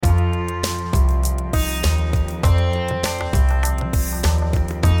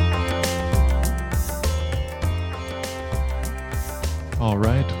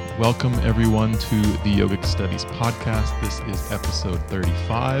Welcome everyone to the Yogic Studies podcast. This is episode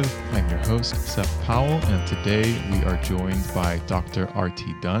 35. I'm your host, Seth Powell, and today we are joined by Dr.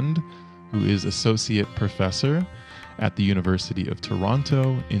 Arti Dhand, who is Associate Professor at the University of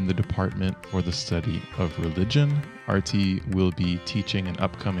Toronto in the Department for the Study of Religion. Arti will be teaching an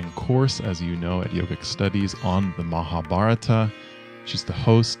upcoming course, as you know, at Yogic Studies on the Mahābhārata. She's the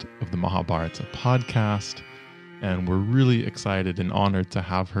host of the Mahābhārata podcast, and we're really excited and honored to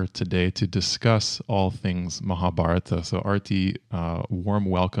have her today to discuss all things Mahābhārata. So Arti, warm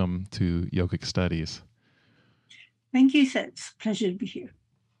welcome to Yogic Studies. Thank you, Seth. It's a pleasure to be here.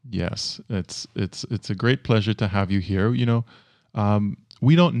 Yes, it's a great pleasure to have you here. You know,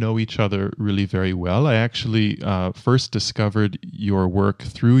 we don't know each other really very well. I actually first discovered your work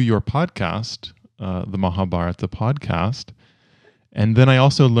through your podcast, the Mahābhārata podcast. And then I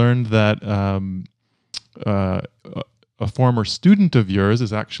also learned that a former student of yours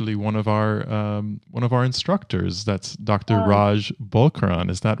is actually one of our instructors. That's Dr. Raj Bolkaran.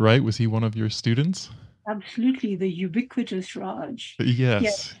 Is that right? Was he one of your students? Absolutely, the ubiquitous Raj.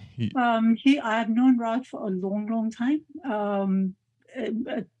 Yes. I have known Raj for a long, long time.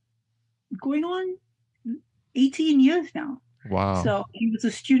 Going on 18 years now. Wow. So he was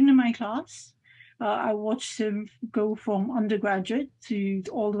a student in my class. I watched him go from undergraduate to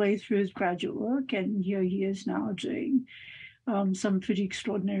all the way through his graduate work, and here he is now doing some pretty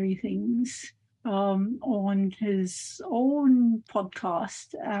extraordinary things on his own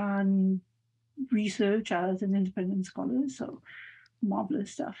podcast and research as an independent scholar. So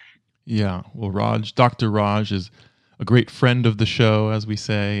marvelous stuff. Yeah. Well, Dr. Raj is a great friend of the show, as we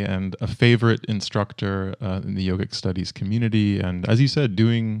say, and a favorite instructor in the yogic studies community. And as you said,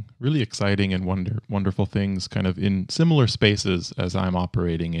 doing really exciting and wonderful things kind of in similar spaces as I'm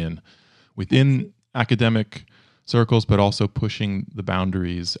operating in within academic circles, but also pushing the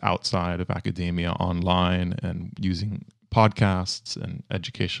boundaries outside of academia online and using podcasts and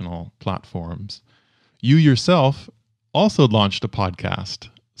educational platforms. You yourself also launched a podcast.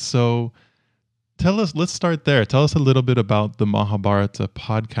 So let's start there. Tell us a little bit about the Mahābhārata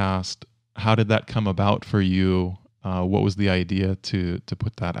podcast. How did that come about for you? What was the idea to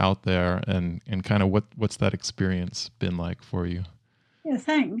put that out there, and kind of what's that experience been like for you? Yeah,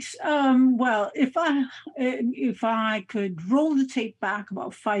 thanks. Well, if I could roll the tape back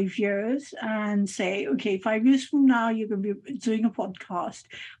about 5 years and say, okay, 5 years from now, you're going to be doing a podcast,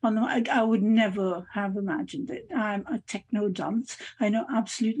 I would never have imagined it. I'm a techno dunce. I know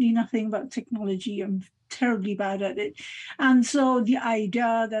absolutely nothing about technology. I'm terribly bad at it. And so the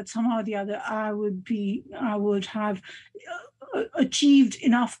idea that somehow or the other I would have achieved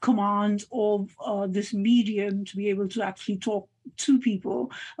enough command of this medium to be able to actually talk to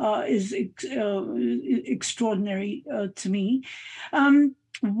people is extraordinary to me.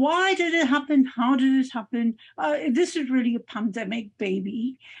 Why did it happen? How did it happen? This is really a pandemic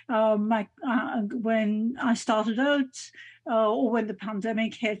baby. When I started out, or when the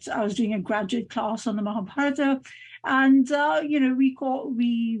pandemic hit, I was doing a graduate class on the Mahābhārata, and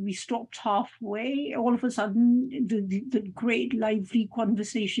we stopped halfway. All of a sudden, the great lively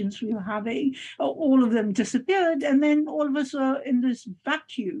conversations we were having, all of them disappeared, and then all of us are in this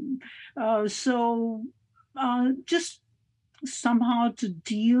vacuum. Just somehow to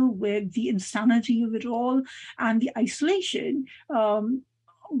deal with the insanity of it all and the isolation, I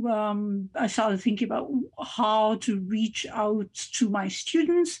started thinking about how to reach out to my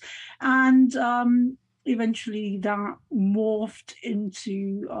students, and eventually that morphed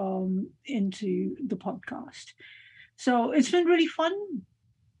into the podcast. So it's been really fun.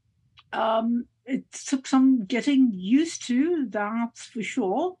 It took some getting used to, that's for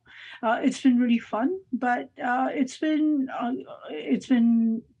sure. It's been really fun, but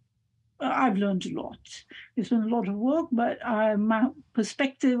I've learned a lot. It's been a lot of work, but my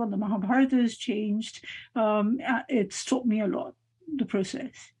perspective on the Mahābhārata has changed. It's taught me a lot, the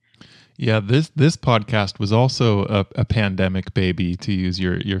process. Yeah, this podcast was also a pandemic baby, to use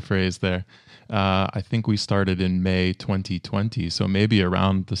your phrase there. I think we started in May 2020, so maybe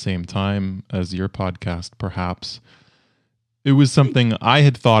around the same time as your podcast, perhaps. It was something I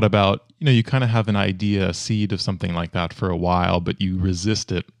had thought about. You know, you kind of have an idea, a seed of something like that for a while, but you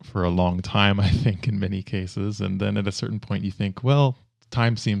resist it for a long time, I think, in many cases. And then at a certain point you think, well,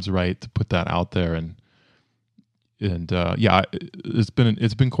 time seems right to put that out there. And it's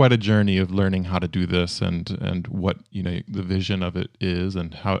been quite a journey of learning how to do this and what, you know, the vision of it is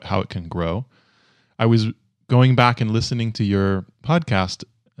and how it can grow. I was going back and listening to your podcast,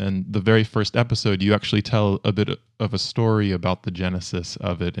 and the very first episode, you actually tell a bit of a story about the genesis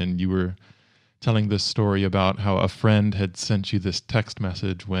of it, and you were telling this story about how a friend had sent you this text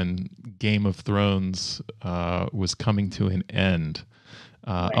message when Game of Thrones was coming to an end,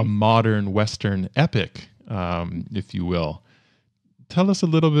 a Right. modern Western epic, if you will. Tell us a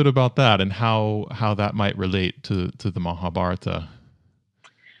little bit about that and how that might relate to the Mahābhārata.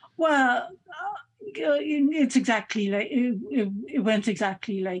 Well, it's exactly like it went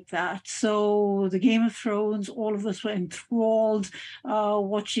exactly like that. So the Game of Thrones, all of us were enthralled,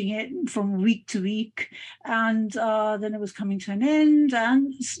 watching it from week to week, and then it was coming to an end,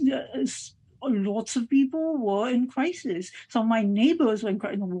 and lots of people were in crisis. Some of my neighbors were in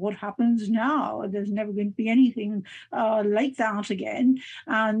crisis. What happens now? There's never going to be anything like that again.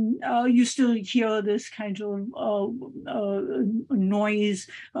 And you still hear this kind of noise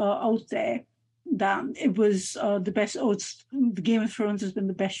out there that it was the best. Oh, the Game of Thrones has been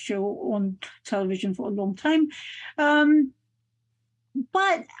the best show on television for a long time. But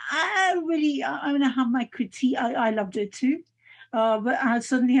I'm going to have my critique. I loved it too. But I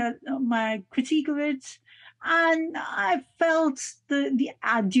suddenly had my critique of it, and I felt the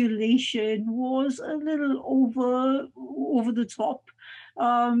adulation was a little over the top,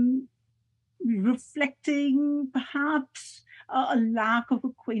 um, reflecting perhaps a lack of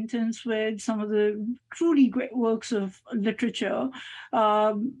acquaintance with some of the truly great works of literature.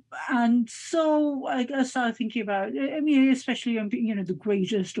 Um, and so I started thinking about, I mean, especially, the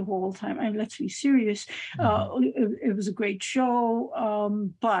greatest of all time. I mean, let's be serious. It was a great show,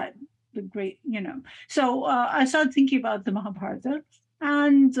 but the great, So I started thinking about the Mahabharata,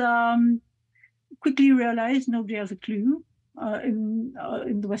 and quickly realized nobody has a clue in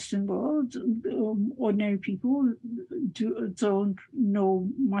the Western world. Ordinary people don't know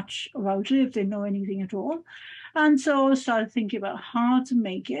much about it, if they know anything at all. And so I started thinking about how to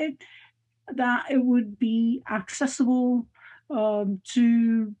make it that it would be accessible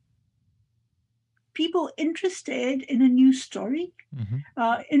to people interested in a new story,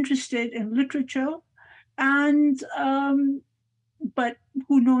 interested in literature, and but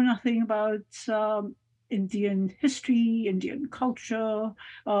who know nothing about Indian history, Indian culture,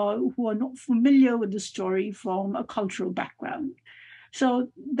 who are not familiar with the story from a cultural background. So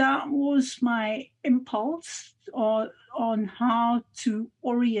that was my impulse on how to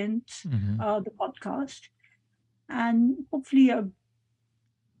orient the podcast. And hopefully,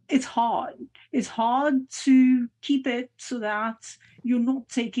 it's hard. It's hard to keep it so that you're not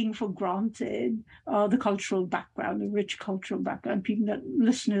taking for granted the cultural background, the rich cultural background. People that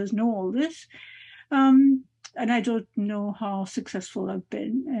listeners know all this. And I don't know how successful I've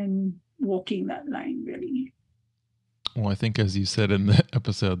been in walking that line, really. Well, I think, as you said in the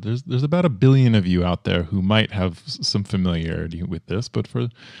episode, there's about 1 billion of you out there who might have some familiarity with this, but for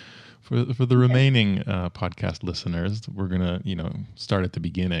the remaining podcast listeners, we're gonna start at the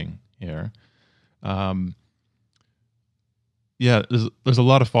beginning here. Yeah, there's a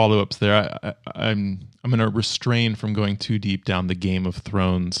lot of follow-ups there. I'm going to refrain from going too deep down the Game of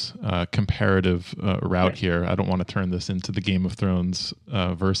Thrones comparative route here. I don't want to turn this into the Game of Thrones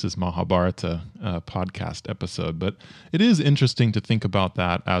versus Mahābhārata podcast episode, but it is interesting to think about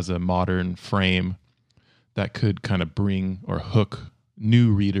that as a modern frame that could kind of bring or hook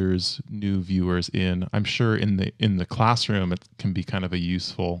new readers, new viewers in. I'm sure in the classroom it can be kind of a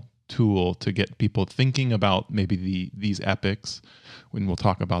useful tool to get people thinking about maybe these epics, when we'll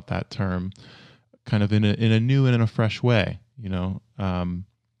talk about that term, kind of in a new and in a fresh way,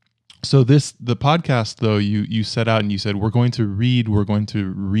 So the podcast, though, you set out and you said we're going to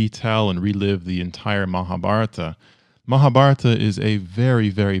retell and relive the entire Mahābhārata. Mahābhārata is a very,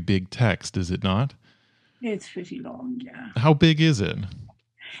 very big text, is it not? It's pretty long, yeah. How big is it?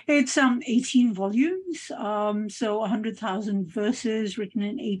 It's 18 volumes, so 100,000 verses written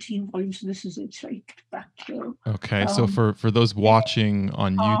in 18 volumes. So this is its like back here. Okay, so for those watching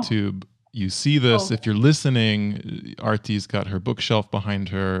on YouTube, you see this. If you're listening, Arti's got her bookshelf behind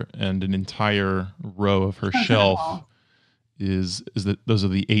her, and an entire row of her shelf is that those are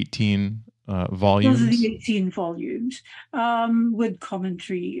the 18 volumes. Those are the 18 volumes with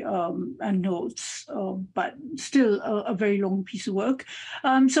commentary and notes, but still a very long piece of work.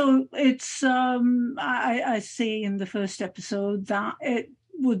 So it's, I say in the first episode that it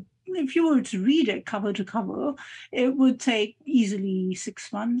would, if you were to read it cover to cover, it would take easily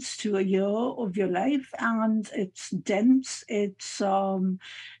 6 months to a year of your life, and it's dense. It's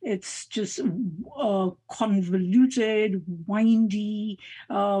just convoluted, windy,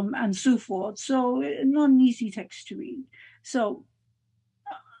 and so forth. So not an easy text to read. So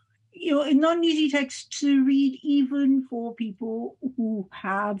not an easy text to read even for people who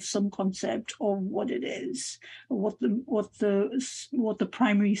have some concept of what it is, what the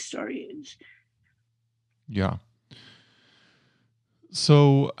primary story is. Yeah.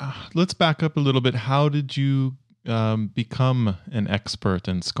 So let's back up a little bit. How did you become an expert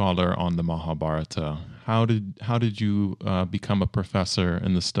and scholar on the Mahābhārata? How did you become a professor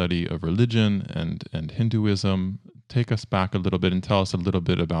in the study of religion and Hinduism? Take us back a little bit and tell us a little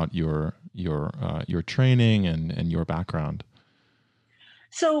bit about your training and your background.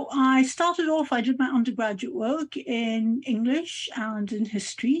 So I did my undergraduate work in English and in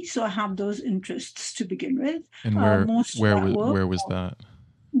history. So I have those interests to begin with. And Most of that work, where was that?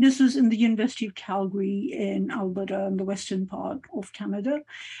 this was in the University of Calgary in Alberta, in the western part of Canada.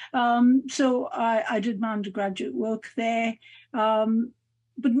 So I did my undergraduate work there.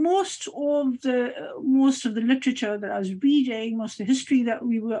 But most of the literature that I was reading, most of the history that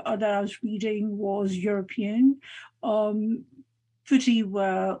I was reading was European. Pretty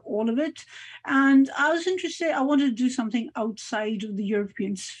well, all of it. And I was interested, I wanted to do something outside of the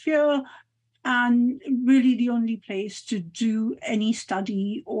European sphere. And really, the only place to do any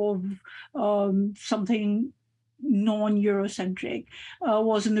study of something non-Eurocentric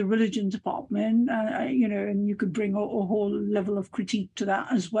was in the religion department, and you could bring a whole level of critique to that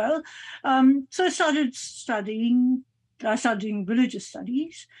as well. So I started doing religious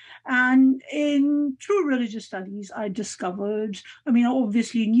studies, and in true religious studies, I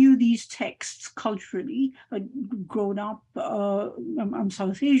obviously knew these texts culturally. I'd grown up, I'm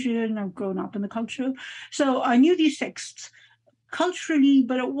South Asian, I've grown up in the culture. So I knew these texts culturally,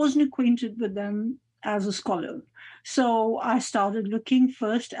 but I wasn't acquainted with them as a scholar. So I started looking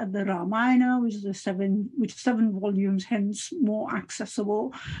first at the Ramayana, which is seven volumes, hence more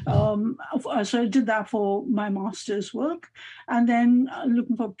accessible. So I did that for my master's work. And then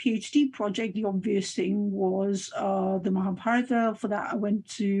looking for a PhD project, the obvious thing was the Mahābhārata. For that, I went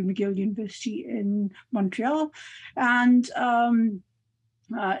to McGill University in Montreal. And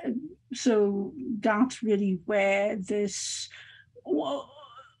so that's really where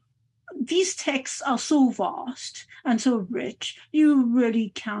these texts are so vast and so rich, you really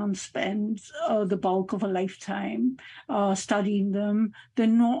can spend the bulk of a lifetime studying them. They're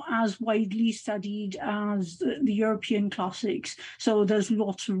not as widely studied as the European classics, so there's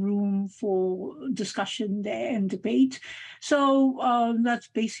lots of room for discussion there and debate. So that's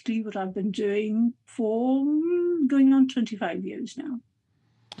basically what I've been doing for going on 25 years now.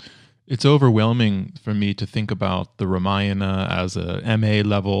 It's overwhelming for me to think about the Ramayana as a MA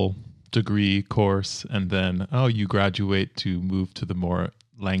level degree course, and then you graduate to move to the more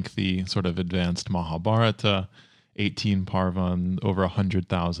lengthy sort of advanced Mahābhārata, 18 parvan, over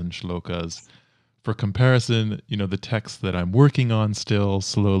 100,000 shlokas. For comparison, the text that I'm working on still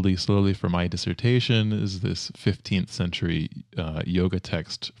slowly for my dissertation is this 15th century yoga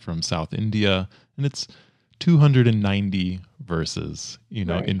text from South India, and it's 290 verses,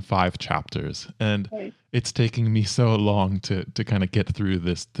 Right. in 5 chapters. And Right. it's taking me so long to kind of get through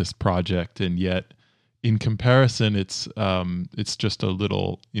this project. And yet in comparison, it's just a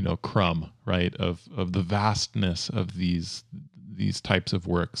little, crumb, right, of the vastness of these types of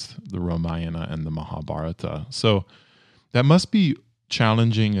works, the Ramayana and the Mahābhārata. So that must be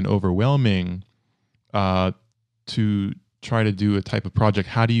challenging and overwhelming to try to do a type of project.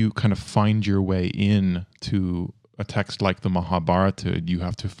 How do you kind of find your way in to a text like the Mahābhārata? You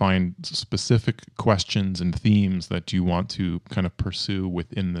have to find specific questions and themes that you want to kind of pursue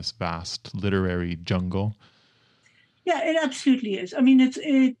within this vast literary jungle. Yeah, it absolutely is. I mean, it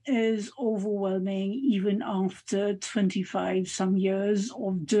is overwhelming even after 25 some years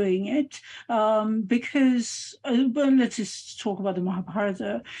of doing it, because well, let's just talk about the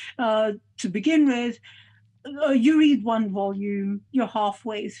Mahābhārata to begin with. You read one volume, you're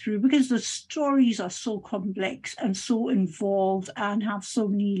halfway through, because the stories are so complex and so involved and have so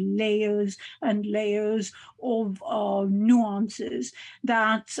many layers and layers of nuances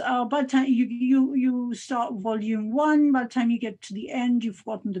that by the time you start volume 1, by the time you get to the end, you've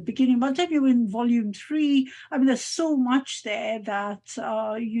forgotten the beginning. By the time you're in volume 3, I mean, there's so much there that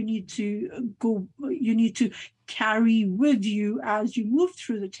you need to carry with you as you move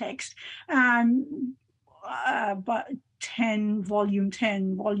through the text. And but volume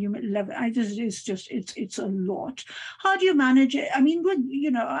 11, it's a lot. How do you manage it? I mean,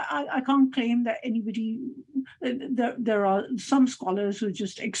 I can't claim that anybody, there are some scholars who are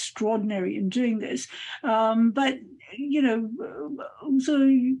just extraordinary in doing this, but so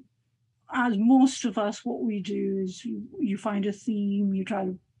as most of us, what we do is you find a theme, you try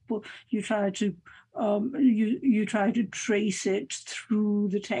to you try to you try to trace it through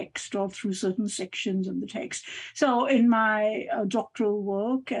the text or through certain sections of the text. So in my doctoral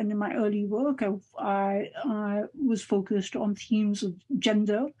work and in my early work, I was focused on themes of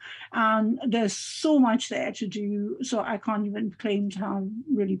gender, and there's so much there to do. So I can't even claim to have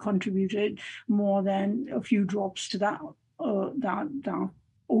really contributed more than a few drops to that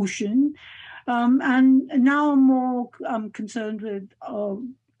ocean. And now I'm more concerned with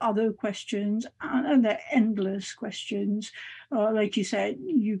other questions, and they're endless questions. Like you said,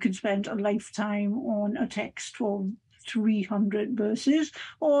 you can spend a lifetime on a text for 300 verses,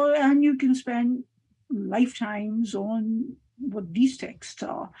 and you can spend lifetimes on what these texts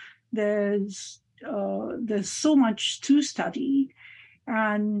are. There's so much to study,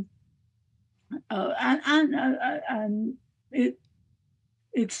 and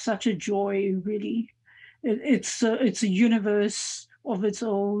it's such a joy, really. It's a universe of its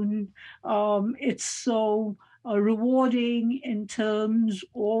own. It's so rewarding in terms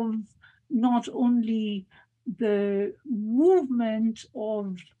of not only the movement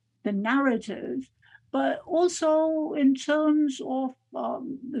of the narrative, but also in terms of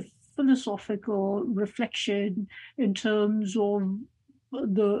the philosophical reflection, in terms of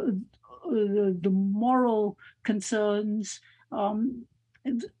the moral concerns.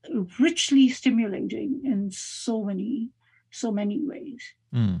 Richly stimulating in so many ways.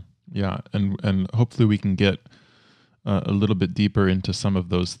 Yeah, and hopefully we can get a little bit deeper into some of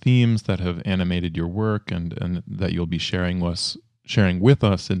those themes that have animated your work, and that you'll be sharing with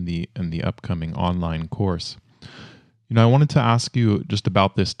us in the upcoming online course. I wanted to ask you just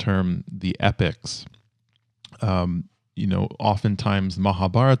about this term, the epics. Oftentimes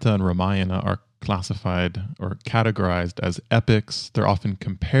Mahābhārata and Ramayana are classified or categorized as epics. They're often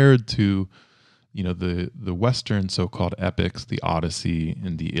compared to, the Western so-called epics, the Odyssey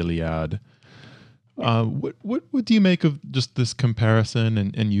and the Iliad. What do you make of just this comparison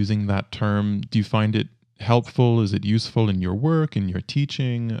and using that term? Do you find it helpful? Is it useful in your work, in your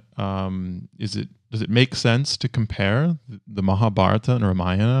teaching? Does it make sense to compare the Mahābhārata and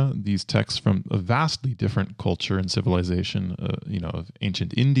Ramayana, these texts from a vastly different culture and civilization, of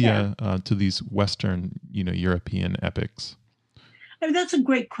ancient India, to these Western, European epics? I mean, that's a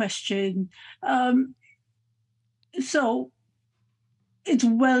great question. So it's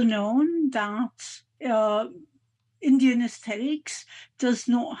well known that Indian aesthetics does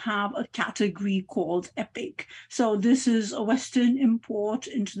not have a category called epic. So this is a Western import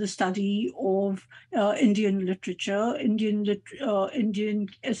into the study of Indian literature. Indian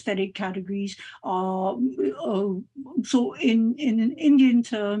aesthetic categories are so in Indian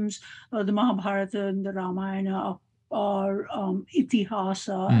terms, the Mahābhārata and the Ramayana are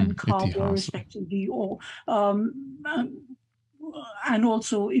itihasa and kavya respectively, or and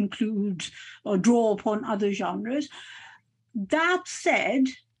also include or draw upon other genres. That said,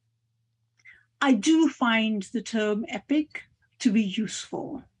 I do find the term epic to be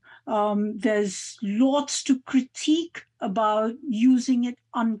useful. There's lots to critique about using it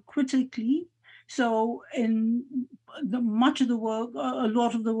uncritically. So in a lot of the work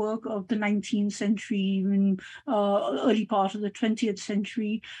of the 19th century, even early part of the 20th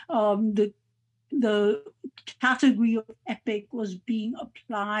century, the category of epic was being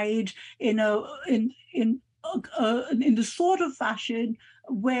applied in the sort of fashion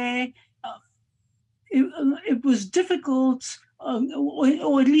where it was difficult,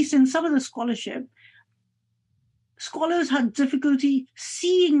 or at least in some of the scholarship, scholars had difficulty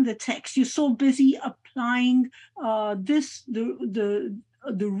seeing the text. You're so busy applying the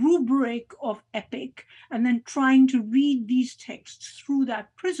rubric of epic, and then trying to read these texts through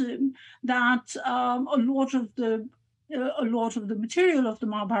that prism, that a lot of the material of the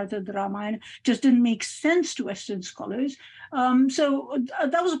Mahābhārata and the Ramayana just didn't make sense to Western scholars. So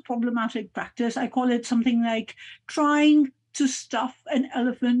that was a problematic practice. I call it something like trying to stuff an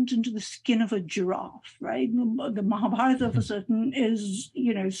elephant into the skin of a giraffe, right? The Mahābhārata, for certain, is,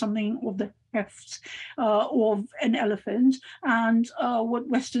 something of the heft of an elephant. And what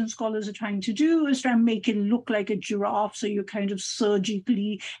Western scholars are trying to do is try and make it look like a giraffe. So you're kind of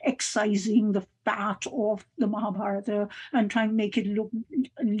surgically excising the fat of the Mahābhārata and trying to make it look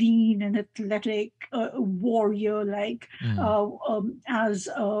lean and athletic, warrior-like, as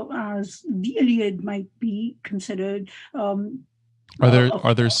the Iliad might be considered.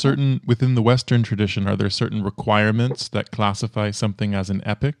 Are there certain, within the Western tradition, are there certain requirements that classify something as an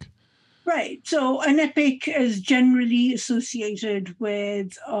epic? Right. So an epic is generally associated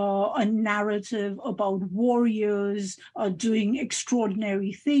with a narrative about warriors doing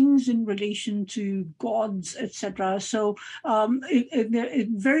extraordinary things in relation to gods, etc. So it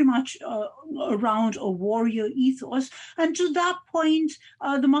very much around a warrior ethos. And to that point,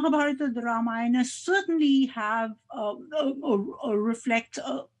 the Mahabharata, the Ramayana certainly have reflect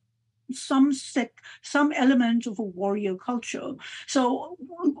some element of a warrior culture. So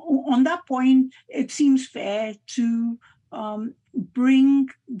on that point, it seems fair to bring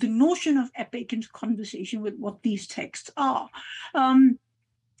the notion of epic into conversation with what these texts are.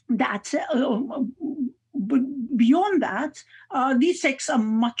 But beyond that, these texts are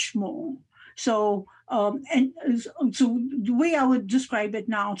much more. So the way I would describe it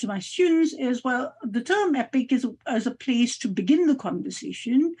now to my students is, well, the term epic is as a place to begin the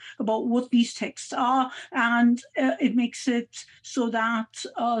conversation about what these texts are, and it makes it so that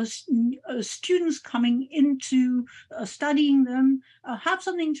students coming into studying them have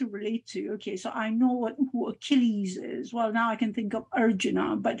something to relate to. Okay, so I know who Achilles is. Well, now I can think of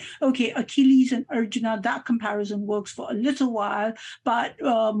Arjuna, but okay, Achilles and Arjuna, that comparison works for a little while, but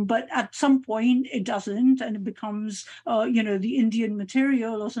at some point it doesn't, and it becomes the Indian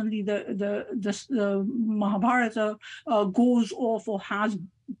material, or suddenly the Mahabharata goes off or has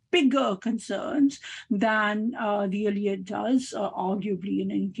bigger concerns than the Iliad does, arguably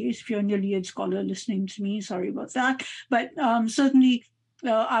in any case. If you're an Iliad scholar listening to me, sorry about that. But certainly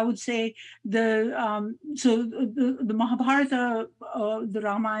I would say the Mahabharata, the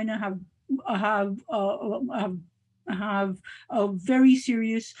Ramayana have a very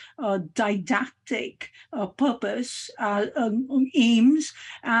serious didactic purpose, aims,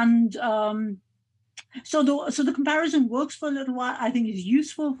 and so the comparison works for a little while. I think is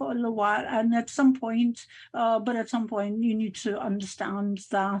useful for a little while, and at some point, you need to understand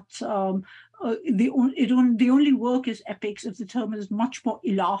that they only work as epics if the term is much more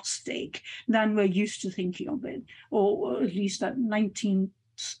elastic than we're used to thinking of it, or at least that 19th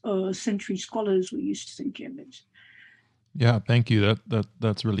century scholars were used to thinking of it. Yeah, thank you.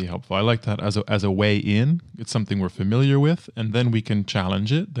 That's really helpful. I like that as a way in. It's something we're familiar with, and then we can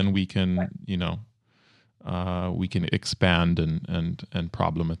challenge it. Then we can, we can expand and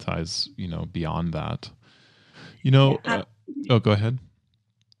problematize, beyond that. Go ahead.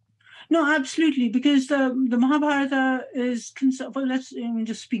 No, absolutely, because the Mahabharata is concerned. Well,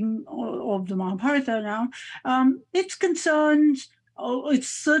 just speaking of the Mahabharata now. It's concerned. It's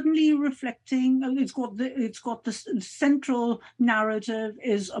certainly reflecting. It's got the central narrative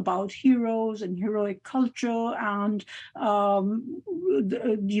is about heroes and heroic culture, and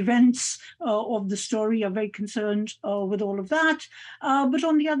the events of the story are very concerned with all of that. But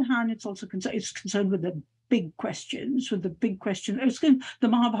on the other hand, it's also concerned with the big questions. The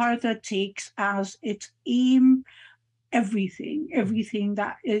Mahabharata takes as its aim everything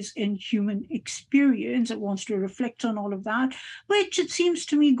that is in human experience. It wants to reflect on all of that, which it seems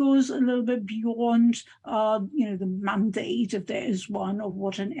to me goes a little bit beyond, the mandate, if there is one, of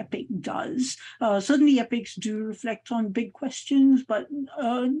what an epic does. Certainly epics do reflect on big questions, but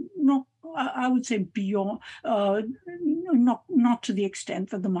not, I would say, beyond, not to the extent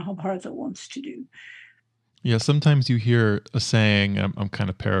that the Mahabharata wants to do. Yeah, sometimes you hear a saying, I'm kind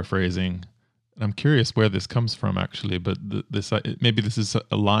of paraphrasing, and I'm curious where this comes from, actually, but maybe this is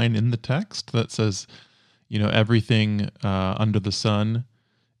a line in the text that says, everything under the sun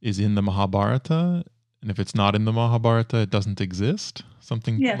is in the Mahabharata, and if it's not in the Mahabharata, it doesn't exist.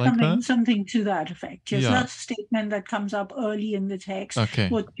 Something to that effect. Yes, that's a statement that comes up early in the text. Okay.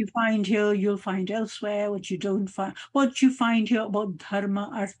 What you find here, you'll find elsewhere. What you don't find, what you find here about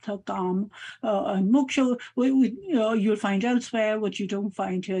dharma, artha, kam, and moksha, you'll find elsewhere. What you don't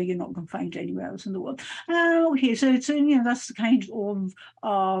find here, you're not going to find anywhere else in the world. Okay, so it's that's the kind of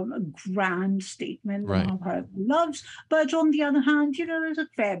grand statement that Mahabharata loves. But on the other hand, there's a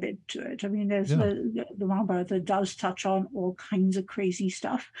fair bit to it. I mean, the Mahabharata does touch on all kinds of crazy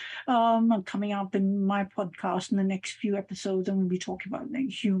stuff coming up in my podcast in the next few episodes. I'm going to be talking about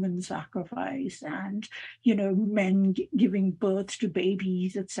human sacrifice and men giving birth to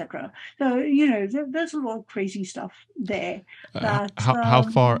babies, etc. So there's a lot of crazy stuff there.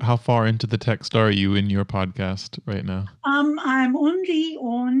 How far into the text are you in your podcast right now? I'm only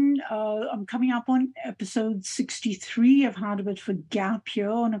on. I'm coming up on episode 63. I've had a bit of a gap here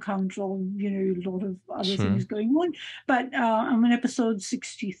on account of a lot of other things going on, but I'm on episode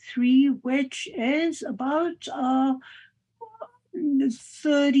 63, which is about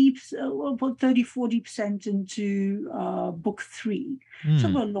 30-40% into book 3. So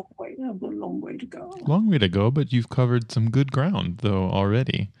I've got a long way to go. Long way to go, but you've covered some good ground though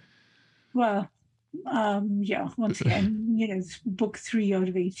already. Well, yeah, once again, it's book 3 out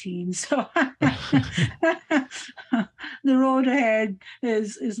of 18. So the road ahead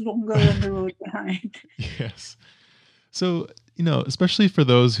is longer than the road behind. Yes. So, especially for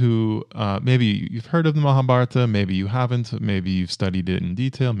those who maybe you've heard of the Mahabharata, maybe you haven't, maybe you've studied it in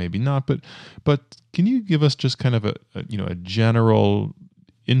detail, maybe not, but can you give us just kind of a general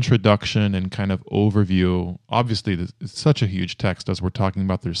introduction and kind of overview? Obviously, it's such a huge text as we're talking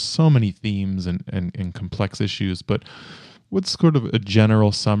about. There's so many themes and complex issues, but what's sort of a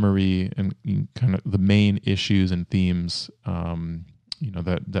general summary and kind of the main issues and themes,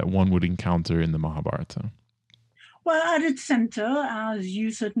 that one would encounter in the Mahabharata? Well, at its center, as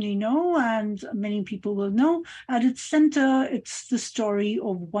you certainly know, and many people will know, at its center, it's the story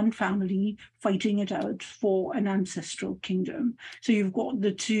of one family fighting it out for an ancestral kingdom. So you've got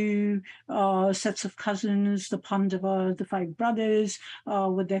the two sets of cousins, the Pandava, the 5 brothers,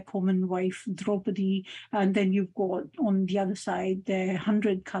 with their common wife, Draupadi. And then you've got on the other side, their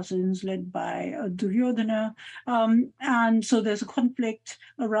 100 cousins led by Duryodhana. And so there's a conflict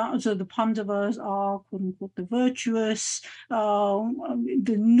around, so the Pandavas are, quote unquote, the virtuous. The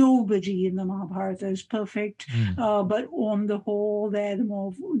nobody in the Mahabharata is perfect, but on the whole,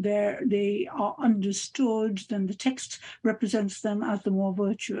 they are understood. Then the text represents them as the more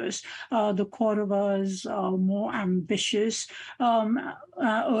virtuous. The Kauravas are more ambitious,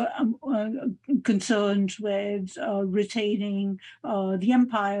 concerned with retaining the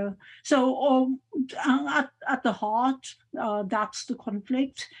empire. So at the heart, that's the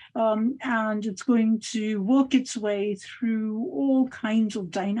conflict, and it's going to work its way through all kinds of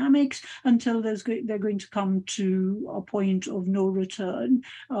dynamics until they're going to come to a point of no return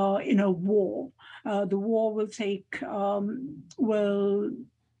in a war. The war will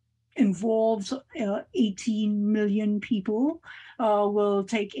involves 18 million people, will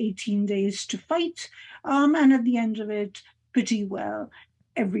take 18 days to fight, and at the end of it, pretty well,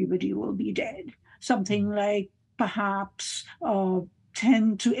 everybody will be dead. Something like perhaps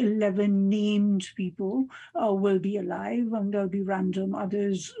 10 to 11 named people will be alive, and there'll be random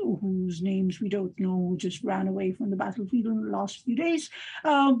others whose names we don't know, who just ran away from the battlefield in the last few days.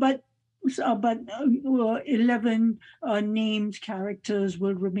 But 11 named characters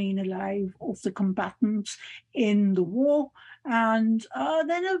will remain alive of the combatants in the war. And then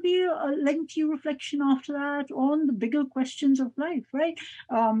there'll be a lengthy reflection after that on the bigger questions of life, right?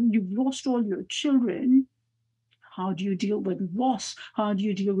 You've lost all your children. How do you deal with loss? How do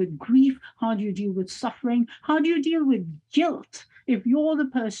you deal with grief? How do you deal with suffering? How do you deal with guilt? If you're the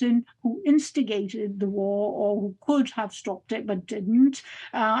person who instigated the war or who could have stopped it but didn't,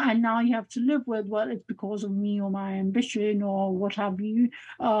 and now you have to live with, well, it's because of me or my ambition or what have you,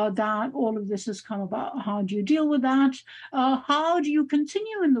 that all of this has come about. How do you deal with that? How do you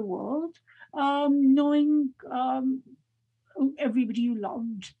continue in the world knowing everybody you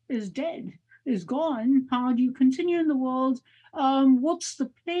loved is dead? Is gone? How do you continue in the world? What's the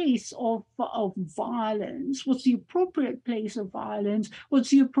place of violence? What's the appropriate place of violence?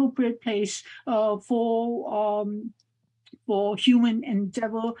 What's the appropriate place for human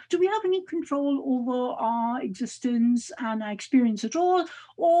endeavor? Do we have any control over our existence and our experience at all?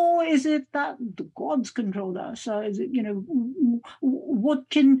 Or is it that the gods control us? Is it, to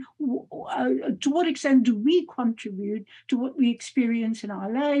what extent do we contribute to what we experience in our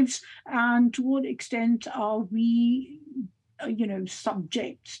lives? And to what extent are we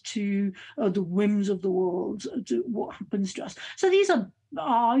subject to the whims of the world, to what happens to us? So these are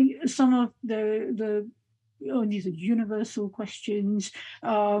some of these are universal questions,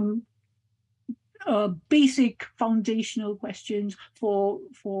 basic foundational questions for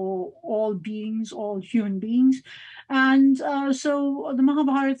all beings, all human beings. And so the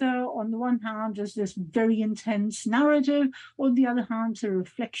Mahabharata, on the one hand, is this very intense narrative. On the other hand, it's a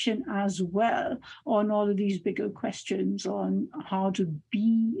reflection as well on all of these bigger questions on how to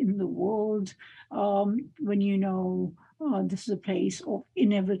be in the world when this is a place of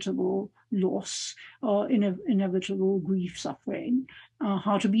inevitable loss, inevitable grief, suffering.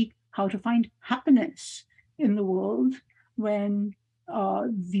 How to find happiness in the world when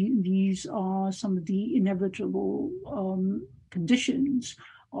these are some of the inevitable conditions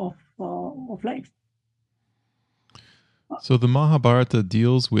of life. So the Mahabharata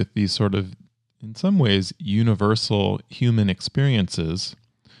deals with these sort of, in some ways, universal human experiences,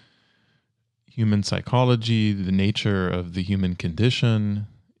 human psychology, the nature of the human condition,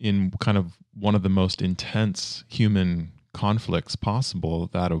 in kind of one of the most intense human conflicts possible,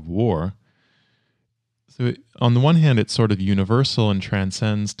 that of war. So on the one hand, it's sort of universal and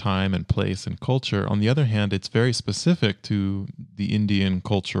transcends time and place and culture. On the other hand, it's very specific to the Indian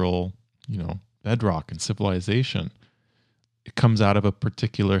cultural, bedrock and civilization. It comes out of a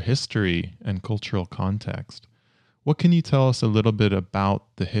particular history and cultural context. What can you tell us a little bit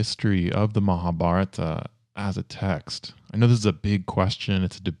about the history of the Mahābhārata as a text? I know this is a big question.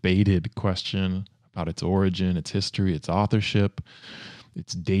 It's a debated question about its origin, its history, its authorship,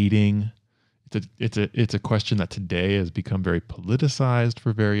 its dating. It's a question that today has become very politicized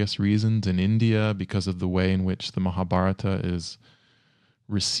for various reasons in India because of the way in which the Mahābhārata is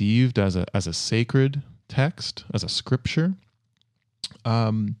received as a sacred text, as a scripture.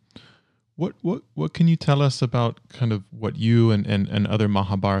 What can you tell us about kind of what you and other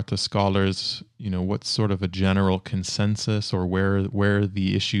Mahābhārata scholars, what's sort of a general consensus, or where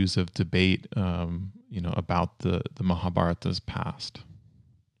the issues of debate, about the Mahābhārata's past?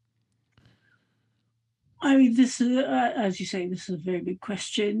 I mean, this is, as you say, this is a very big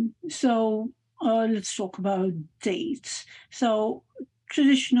question. So let's talk about dates. So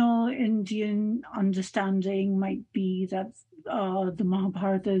traditional Indian understanding might be that the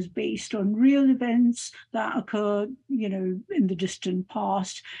Mahābhārata is based on real events that occurred, in the distant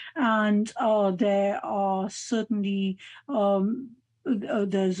past, and there are certainly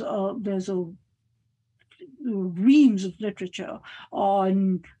there's a reams of literature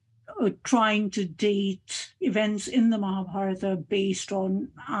on trying to date events in the Mahābhārata based on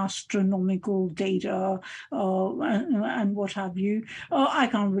astronomical data and what have you. I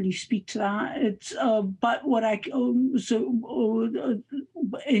can't really speak to that. It's but what I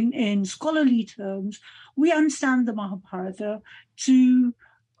in scholarly terms, we understand the Mahābhārata to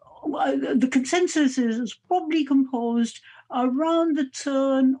the consensus is probably composed around the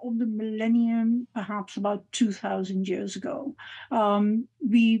turn of the millennium, perhaps about 2,000 years ago.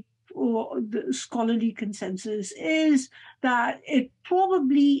 The scholarly consensus is that it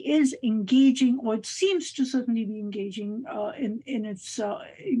probably is engaging, or it seems to certainly be engaging in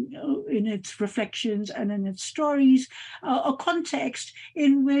its reflections and in its stories, a context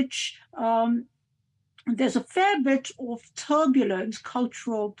in which there's a fair bit of turbulence,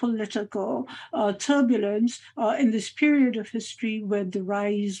 cultural, political turbulence in this period of history, with the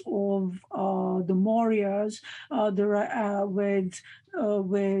rise of the Mauryas,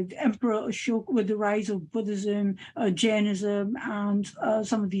 with Emperor Ashoka, with the rise of Buddhism, Jainism, and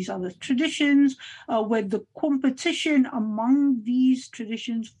some of these other traditions, with the competition among these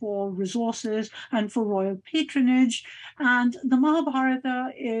traditions for resources and for royal patronage. And the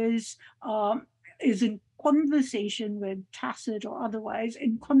Mahābhārata is in conversation with, tacit or otherwise,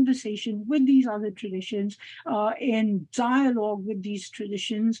 in conversation with these other traditions, in dialogue with these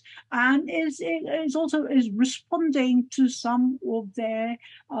traditions, and is also responding to some of their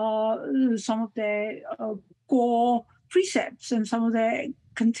core precepts and some of their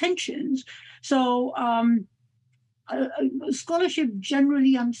contentions. So scholarship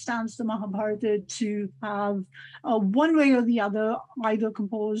generally understands the Mahābhārata to have one way or the other, either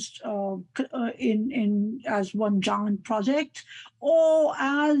composed in as one giant project, or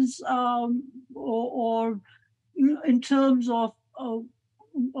as or in terms of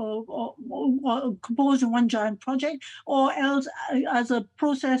composed in one giant project, or else as a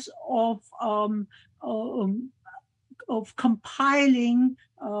process of compiling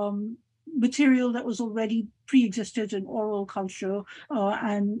material that was already pre-existed in oral culture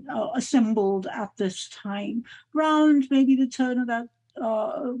and assembled at this time, around maybe the turn of that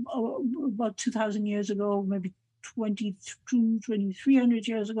about 2,000 years ago, maybe 2,300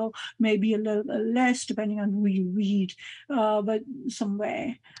 years ago, maybe a little less, depending on who you read, but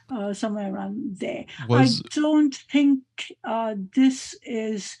somewhere around there. I don't think this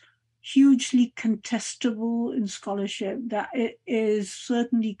is hugely contestable in scholarship, that it is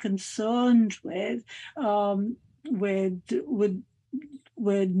certainly concerned with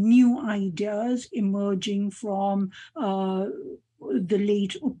new ideas emerging from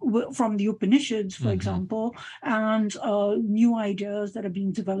the Upanishads, for example, and new ideas that are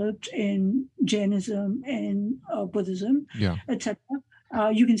being developed in Jainism and Buddhism, etc.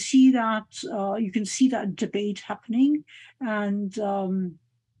 You can see that debate happening, and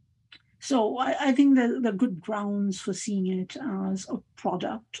so I think that there are good grounds for seeing it as a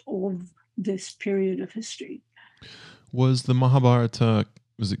product of this period of history. Was the Mahābhārata,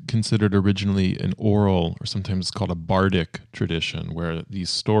 was it considered originally an oral, or sometimes called a bardic tradition, where these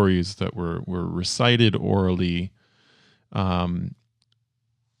stories that were recited orally, and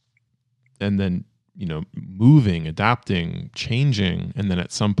then moving, adapting, changing, and then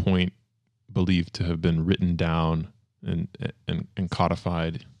at some point believed to have been written down and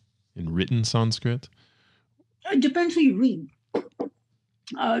codified in written Sanskrit? It depends who you read.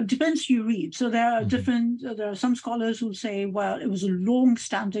 depends who you read. So there are Mhm. there are some scholars who say, well, it was a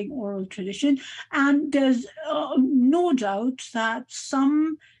long-standing oral tradition, and there's no doubt that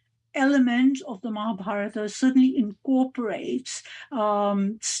some element of the Mahabharata certainly incorporates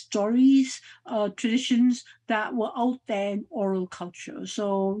stories, traditions that were out there in oral culture.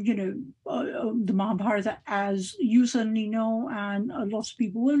 So, the Mahabharata, as you certainly know, and lots of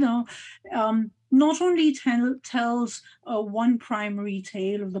people will know, not only tells one primary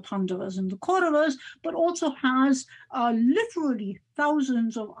tale of the Pandavas and the Kauravas, but also has literally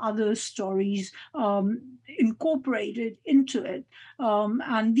thousands of other stories incorporated into it.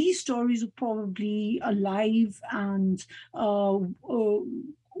 And these stories are probably alive and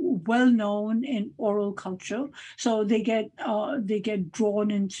well known in oral culture, so they get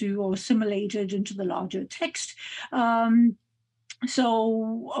drawn into or assimilated into the larger text. So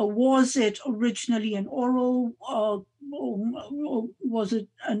was it originally an oral? Or was it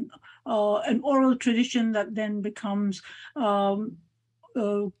an oral tradition that then becomes uh,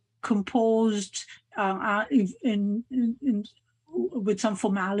 composed in with some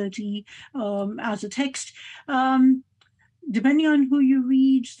formality as a text? Um, Depending on who you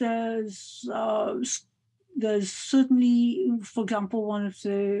read, there's certainly, for example, one of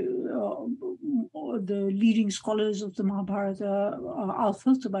the leading scholars of the Mahabharata, Al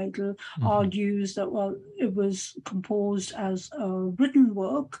Mhm. argues that, well, it was composed as a written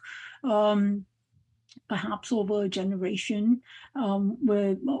work, um, perhaps over a generation,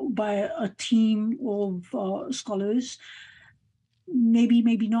 by a team of scholars.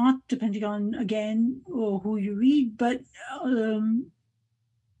 Maybe not, depending on, again, who you read, but um,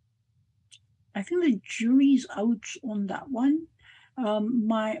 I think the jury's out on that one.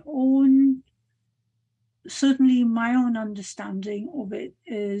 My own, certainly my own understanding of it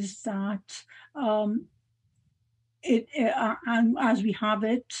is that um, and as we have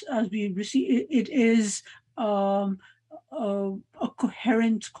it, as we receive it, it is um, a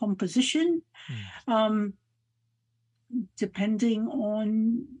coherent composition. Mm. Um, Depending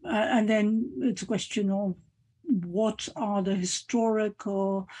on, and then it's a question of what are the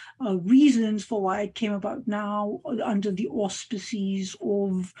historical reasons for why it came about now under the auspices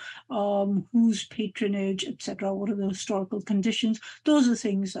of whose patronage, etc. What are the historical conditions? Those are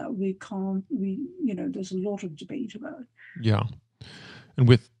things that there's a lot of debate about. Yeah. And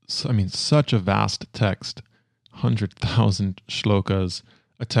with, I mean, such a vast text, 100,000 shlokas,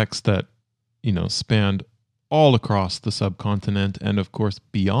 a text that, spanned all across the subcontinent and, of course,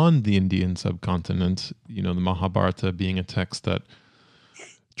 beyond the Indian subcontinent, the Mahabharata being a text that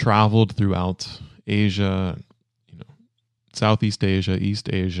traveled throughout Asia, you know, Southeast Asia, East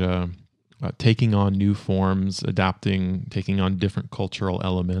Asia, taking on new forms, adapting, taking on different cultural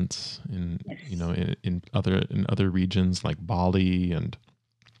elements Yes. in other regions like Bali. And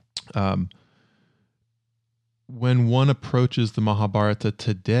um, when one approaches the Mahabharata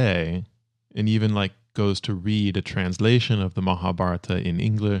today, and even like goes to read a translation of the Mahabharata in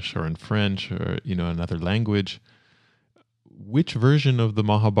English or in French or another language, which version of the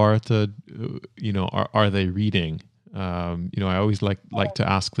Mahabharata, are they reading? I always like to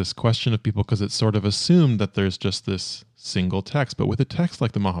ask this question of people because it's sort of assumed that there's just this single text. But with a text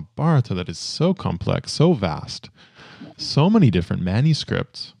like the Mahabharata that is so complex, so vast, so many different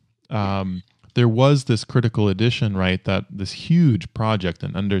manuscripts, um, there was this critical edition, right? That this huge project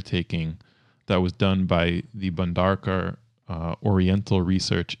and undertaking that was done by the Bhandarkar Oriental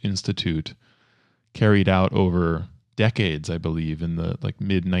Research Institute, carried out over decades, I believe, in the like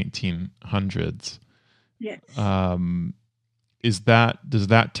mid 1900s. Yes. Um, does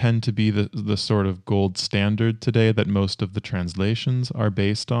that tend to be the sort of gold standard today that most of the translations are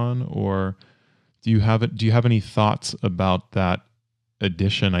based on, or do you have any thoughts about that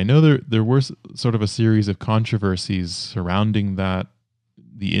edition? I know there were sort of a series of controversies surrounding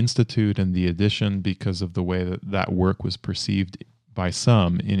the institute and the edition because of the way that work was perceived by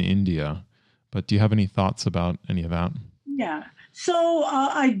some in India. But do you have any thoughts about any of that? Yeah. So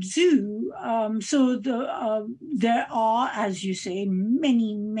I do. There are, as you say,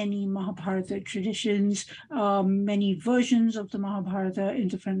 many Mahabharata traditions, many versions of the Mahabharata in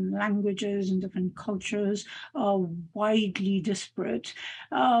different languages and different cultures, widely disparate.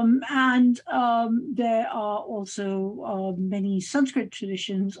 And there are also many Sanskrit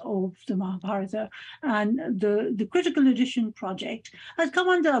traditions of the Mahabharata. And the critical edition project has come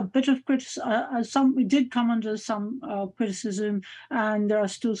under a bit of criticism. It did come under some criticism, and there are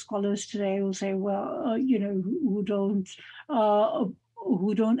still scholars today who say, well, uh,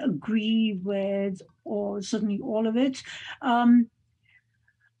 who don't agree with, or certainly all of it.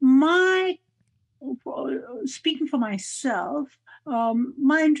 My Speaking for myself,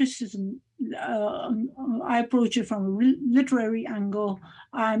 my interest is in, I approach it from a literary angle.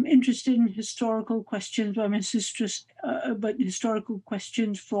 I'm interested in historical questions, but historical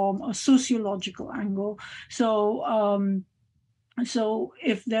questions from a sociological angle. So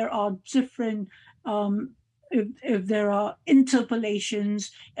if there are different if there are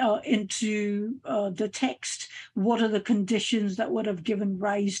interpolations into the text, what are the conditions that would have given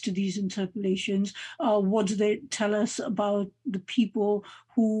rise to these interpolations? What do they tell us about the people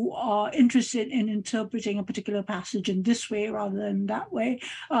who are interested in interpreting a particular passage in this way rather than that way?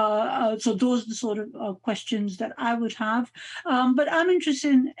 So those are the sort of questions that I would have. But I'm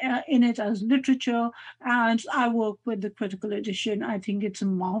interested in it as literature, and I work with the critical edition. I think it's a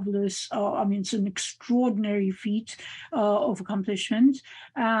marvelous, it's an extraordinary feat of accomplishment.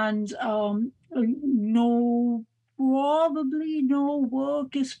 And probably no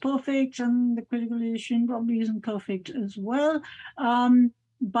work is perfect, and the critical edition probably isn't perfect as well.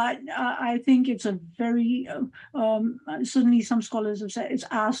 But I think it's a very, certainly some scholars have said it's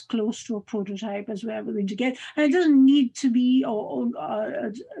as close to a prototype as we're ever going to get. And it doesn't need to be,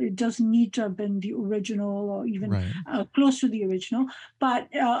 it doesn't need to have been the original or even close to the original. But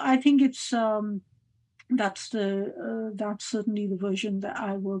I think it's, that's certainly the version that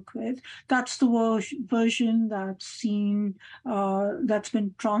I work with. That's the version that's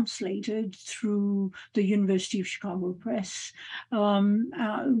been translated through the University of Chicago Press,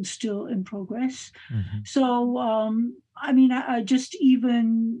 still in progress. Mm-hmm. So I just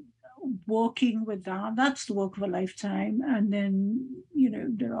even working with that's the work of a lifetime. And then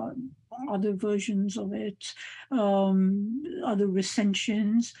there are other versions of it, other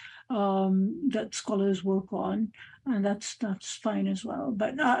recensions that scholars work on, and that's fine as well.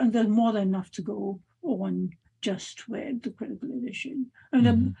 But there's more than enough to go on just with the critical edition.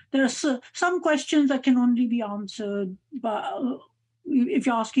 And there are some questions that can only be answered, but if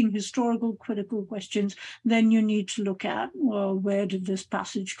you're asking historical critical questions, then you need to look at, well, where did this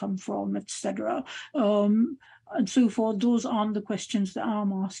passage come from, etc. And so forth. Those aren't the questions that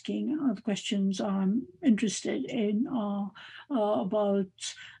I'm asking. The questions I'm interested in are about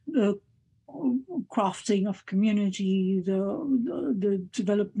the crafting of community, the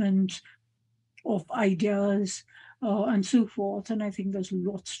development of ideas, and so forth. And I think there's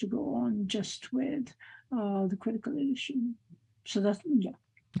lots to go on just with the critical edition. So that's, yeah.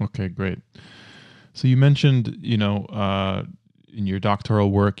 Okay, great. So you mentioned, in your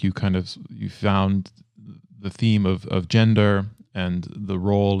doctoral work, you found the theme of gender and the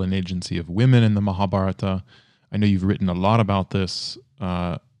role and agency of women in the Mahābhārata. I know you've written a lot about this,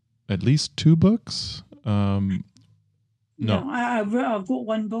 at least 2 books. No, I've got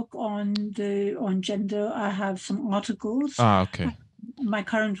one book on gender. I have some articles. Okay. My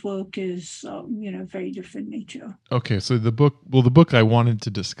current work is, very different nature. Okay, so the book I wanted to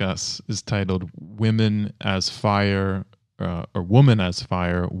discuss is titled "Women as Fire." Or Woman as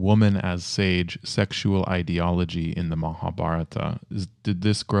Fire, Woman as Sage, Sexual Ideology in the Mahābhārata. Did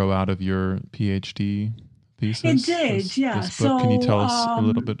this grow out of your PhD thesis? It did, yeah. This book? Can you tell us a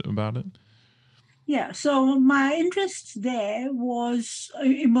little bit about it? Yeah, so my interest there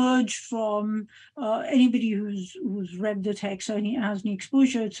emerged from anybody who's read the text or has any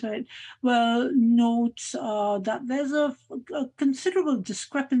exposure to it notes that there's a considerable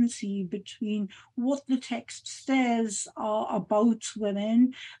discrepancy between what the text says about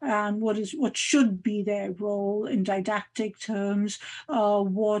women and what should be their role in didactic terms,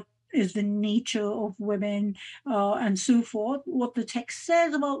 what is the nature of women, and so forth, what the text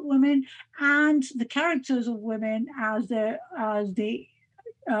says about women and the characters of women as they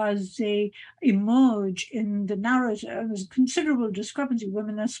emerge in the narrative. There's a considerable discrepancy.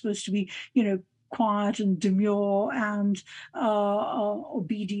 Women are supposed to be, quiet and demure and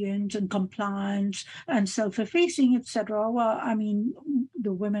obedient and compliant and self-effacing, etc. Well,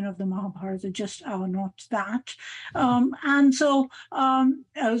 the women of the Mahābhārata just are not that. And so,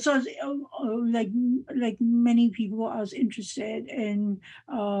 like many people, I was interested in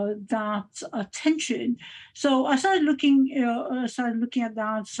that tension. So I started looking at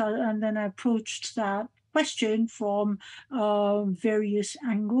that, and then I approached that question from various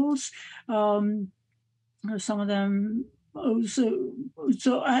angles. Some of them,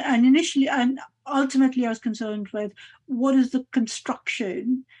 initially and ultimately, I was concerned with what is the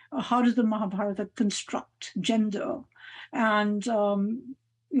construction, how does the Mahābhārata construct gender? And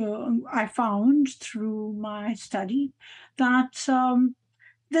I found through my study that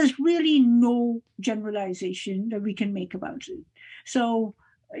there's really no generalization that we can make about it. So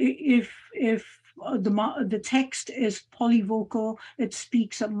if the text is polyvocal, it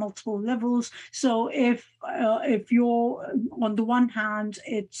speaks at multiple levels. So if you're on the one hand,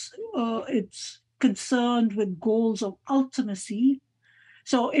 it's concerned with goals of ultimacy.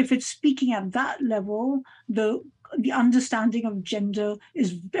 So if it's speaking at that level, the understanding of gender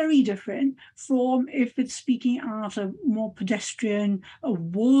is very different from if it's speaking at a more pedestrian, a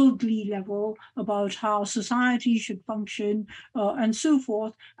worldly level about how society should function and so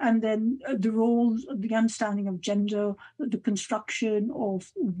forth. And then the roles, the understanding of gender, the construction of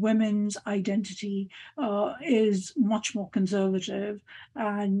women's identity is much more conservative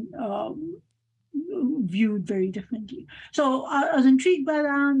and viewed very differently. So I was intrigued by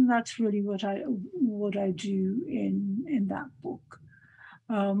that, and that's really what I do in that book.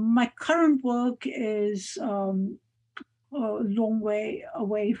 My current work is a long way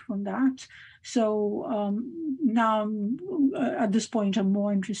away from that. So now, at this point, I'm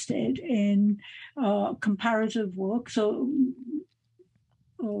more interested in comparative work. So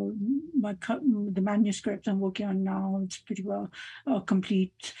the manuscript I'm working on now, it's pretty well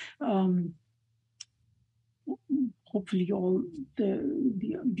complete. Hopefully all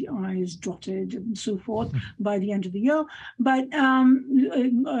the I's dotted and so forth by the end of the year. But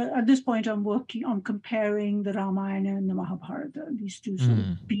at this point, I'm comparing the Ramayana and the Mahābhārata, these two sort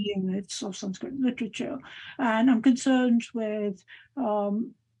of behemoths of Sanskrit literature. And I'm concerned with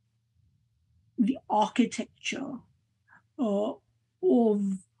the architecture of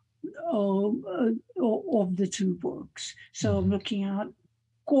the two books. So I'm looking at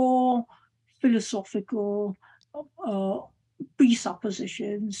core philosophical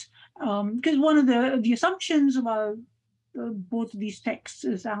presuppositions, because one of the assumptions about both of these texts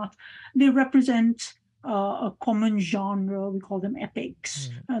is that they represent a common genre. We call them epics,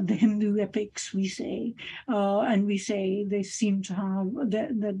 the Hindu epics, we say, and we say they seem to have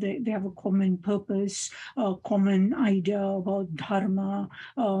that they have a common purpose, a common idea about dharma.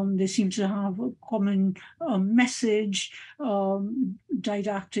 They seem to have a common message,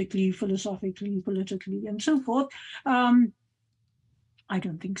 didactically, philosophically, politically, and so forth. I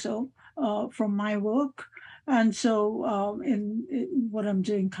don't think so from my work. And so in what I'm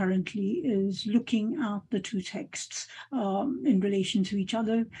doing currently is looking at the two texts in relation to each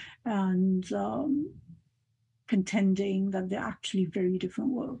other and contending that they're actually very different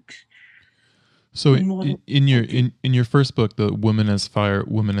works. So in your first book, The Woman as Fire,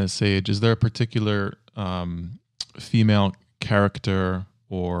 Woman as Sage, is there a particular female character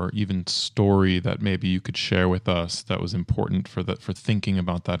or even story that maybe you could share with us that was important for thinking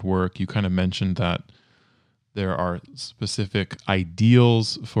about that work? You kind of mentioned that there are specific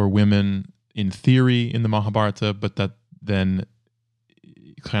ideals for women in theory in the Mahābhārata, but that then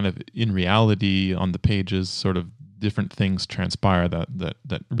kind of in reality on the pages sort of different things transpire that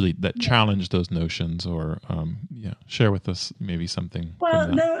really challenge those notions, or share with us maybe something. Well,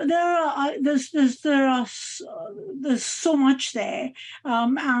 there's so much there,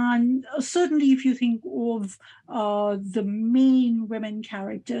 and certainly if you think of the main women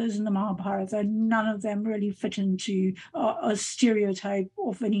characters in the Mahābhārata, none of them really fit into a stereotype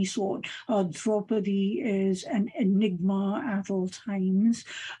of any sort. Draupadi is an enigma at all times.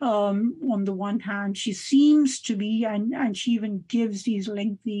 On the one hand, she seems to be, and she even gives these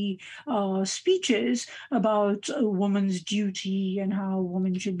lengthy speeches about a woman's duty and how a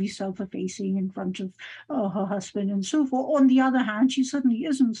woman should be self-effacing in front of her husband and so forth. On the other hand, she certainly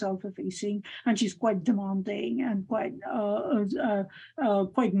isn't self-effacing, and she's quite demanding and quite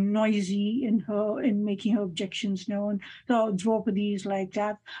noisy in making her objections known. So Draupadi is like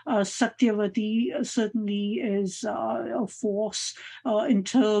that. Satyavati certainly is a force in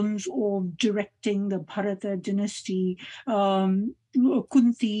terms of directing the Bharata dynasty.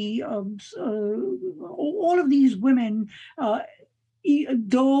 Kunti, all of these women,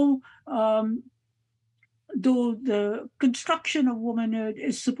 though the construction of womanhood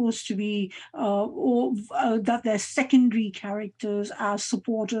is supposed to be that they're secondary characters as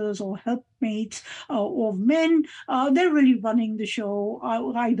supporters or helpmates of men, they're really running the show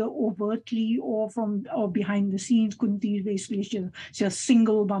either overtly or behind the scenes. Kunti is basically she's a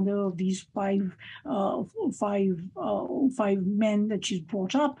single mother of these five men that she's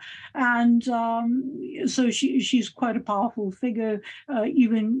brought up, and so she's quite a powerful figure,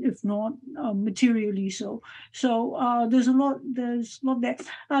 even if not materially so. So there's a lot there.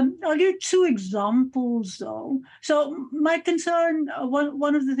 I'll give two examples though. So my concern,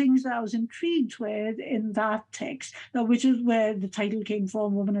 one of the things that I was intrigued with in that text, which is where the title came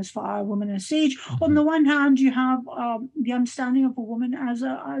from, Woman as Fire, Woman as Sage. On the one hand, you have the understanding of a woman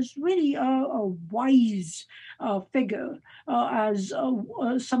as really a wise figure, as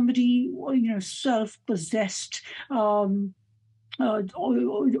somebody, self-possessed,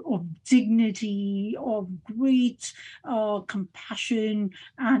 of dignity, of great compassion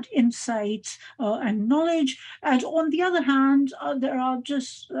and insight and knowledge. And on the other hand, there are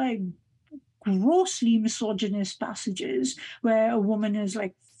just like grossly misogynist passages where a woman is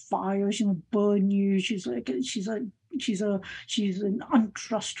like fire, she's gonna burn you. She's an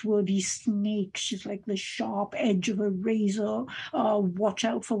untrustworthy snake. She's like the sharp edge of a razor. Watch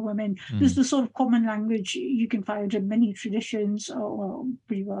out for women. This is the sort of common language you can find in many traditions,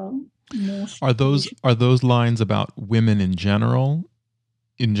 pretty well most. Are those lines about women in general,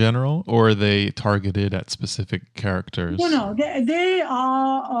 or are they targeted at specific characters? No, there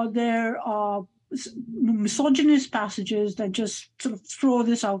are misogynist passages that just sort of throw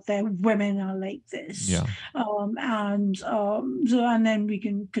this out there. Women are like this, and then we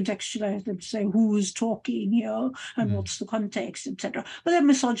can contextualize them to say who's talking here and what's the context, etc. But they're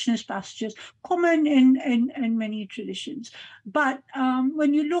misogynist passages common in many traditions. But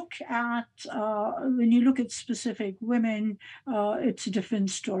when you look at specific women, it's a different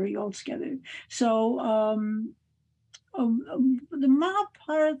story altogether. So. The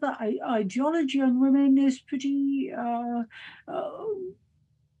Mahābhārata ideology on women is pretty.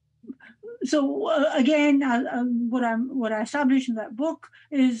 Again, what I established in that book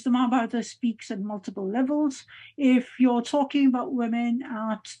is the Mahābhārata speaks at multiple levels. If you're talking about women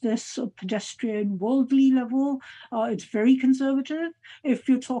at this pedestrian, worldly level, it's very conservative. If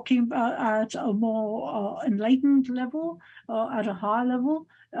you're talking about at a more enlightened level, at a higher level,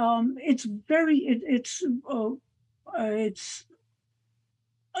 it's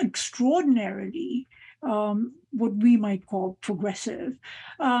extraordinarily what we might call progressive.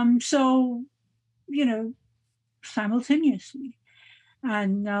 Simultaneously,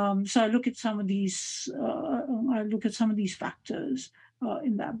 and so I look at some of these. Factors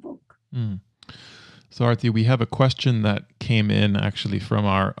in that book. So, Arti, we have a question that came in actually from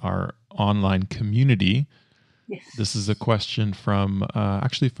our online community. Yes. This is a question from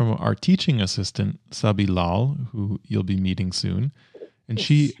our teaching assistant, Sabi Lal, who you'll be meeting soon. And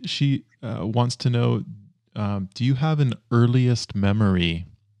yes. she wants to know, do you have an earliest memory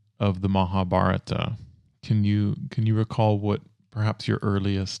of the Mahābhārata? Can you recall what perhaps your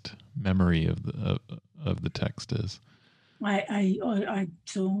earliest memory of the text is? I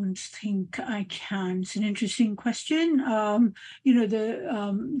don't think I can. It's an interesting question. The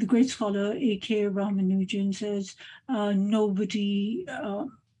great scholar A.K. Ramanujan says nobody.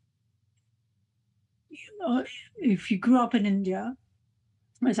 If you grew up in India,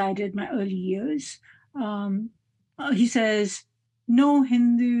 as I did my early years, he says no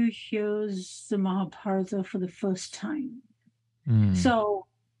Hindu hears the Mahābhārata for the first time. So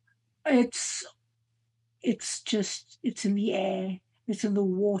it's in the air, it's in the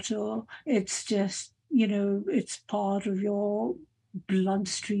water, it's just, it's part of your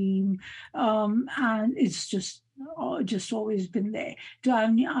bloodstream, and it's just always been there.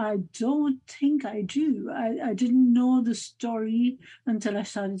 I don't think I do. I didn't know the story until I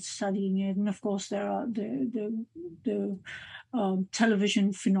started studying it, and of course there are the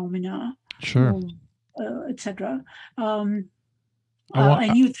television phenomena, sure, etc. I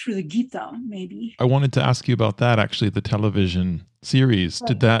knew it through the Gita, maybe. I wanted to ask you about that, actually, the television series.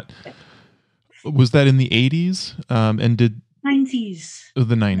 Right. Was that in the 80s? And did 90s?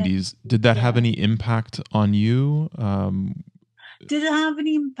 The 90s. Did that have any impact on you? Did it have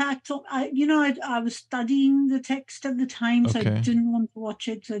any impact on? I was studying the text at the time, so I didn't want to watch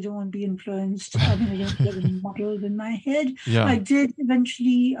it. So I didn't want to be influenced. I didn't get it muddled in my head. Yeah. I did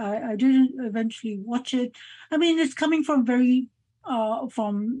eventually. I did eventually watch it. I mean, it's coming from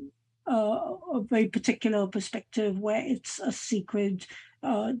from a very particular perspective where it's a sacred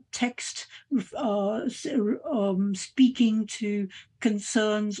text speaking to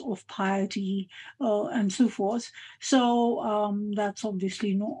concerns of piety and so forth. So that's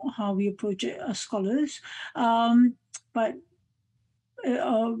obviously not how we approach it as scholars. But it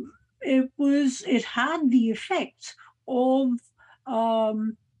had the effect of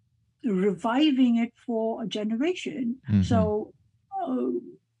reviving it for a generation. Mm-hmm. So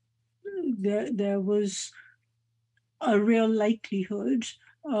there was a real likelihood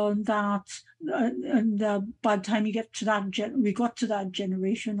that by the time you get to that we got to that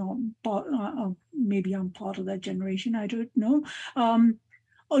generation, or maybe I'm part of that generation, I don't know.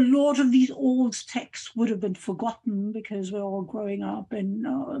 a lot of these old texts would have been forgotten because we're all growing up in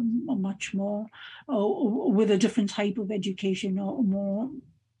a much more with a different type of education, or more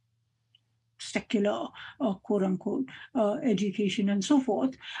secular, quote unquote, education and so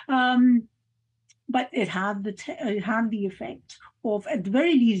forth. But it had the effect of, at the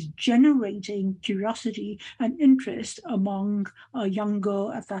very least, generating curiosity and interest among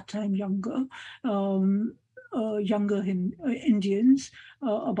at that time younger Indians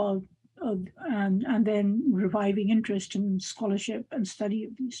about and then reviving interest in scholarship and study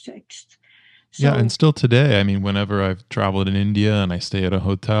of these texts. Yeah, and So still today, I mean, whenever I've traveled in India and I stay at a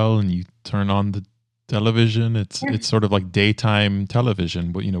hotel and you turn on the television, it's yes, sort of like daytime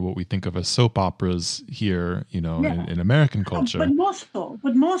television, but what we think of as soap operas here, yeah. in American But culture. more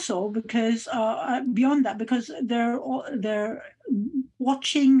so because beyond that, because they're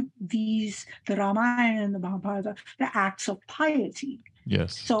watching the Ramayana and the Mahabharata, the acts of piety.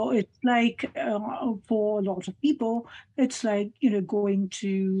 Yes. So it's like for a lot of people, it's like going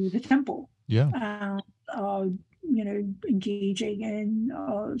to the temple Yeah. and engaging in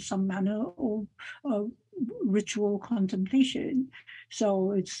some manner of uh, ritual contemplation.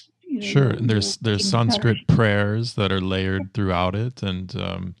 So it's Sure. you're And you're there's getting Sanskrit prayers that are layered throughout it, and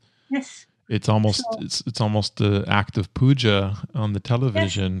yes. it's almost So it's almost the act of puja on the yes,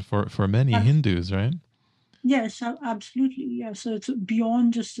 television for many Hindus, right? yes, absolutely. Yeah. So it's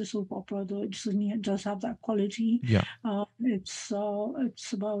beyond just a soap opera, though it certainly does have that quality. Yeah. It's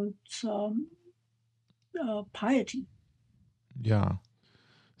about piety. Yeah.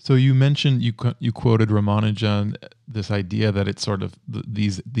 So you mentioned you quoted Ramanujan, this idea that it's sort of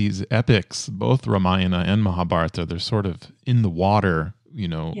these epics, both Ramayana and Mahabharata, they're sort of in the water,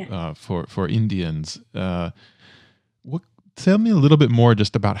 Yeah. for Indians. What Tell me a little bit more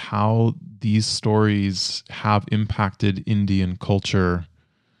just about how these stories have impacted Indian culture,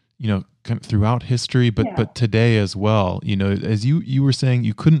 kind of throughout history, but Yeah. today as well. As you were saying,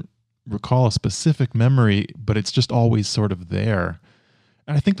 you couldn't recall a specific memory, but it's just always sort of there.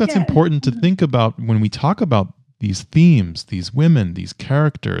 And I think that's Yeah. important to think about when we talk about these themes, these women, these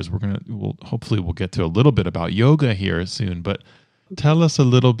characters. We'll get to a little bit about yoga here soon, but tell us a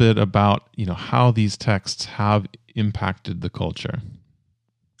little bit about, how these texts have impacted the culture.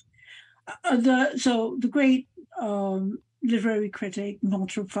 The great literary critic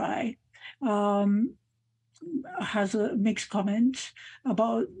Walter Fry um, has a mixed comment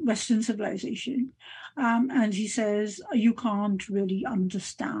about Western civilization. And he says you can't really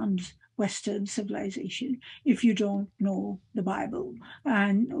understand Western civilization if you don't know the Bible.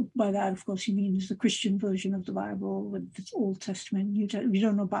 And by that, of course, he means the Christian version of the Bible with its Old Testament, New Testament. You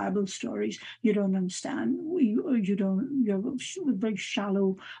don't know Bible stories, you don't understand. You have a very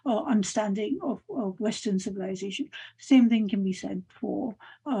shallow understanding of Western civilization. Same thing can be said for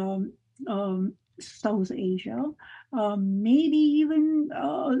South Asia, maybe even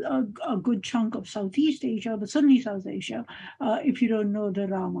a good chunk of Southeast Asia, but certainly South Asia, if you don't know the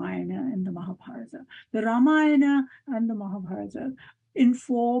Ramayana and the Mahabharata. The Ramayana and the Mahabharata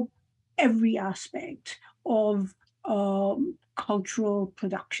inform every aspect of cultural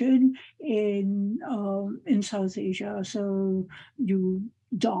production in South Asia. So you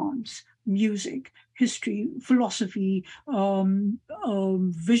dance, music, history, philosophy,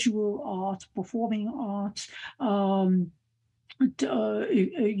 visual art, performing arts. You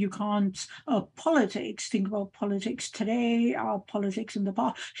can't politics. Think about politics today, politics in the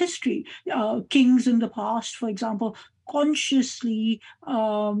past, history. Kings in the past, for example, consciously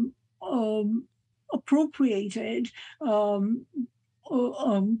appropriated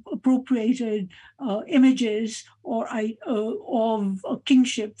images of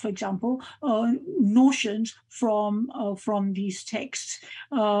kingship, for example, notions from these texts.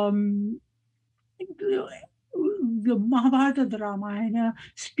 The Mahabharata, the Ramayana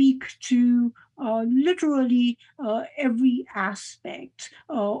speak to literally every aspect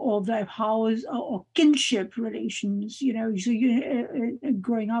of life, how is or kinship relations.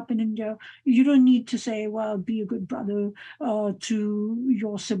 Growing up in India, you don't need to say, "Well, be a good brother to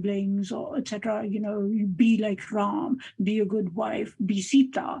your siblings," or etc. You be like Ram, be a good wife, be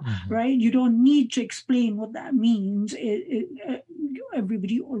Sita, Mhm. right? You don't need to explain what that means.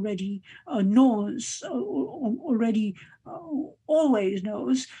 Everybody already knows, already always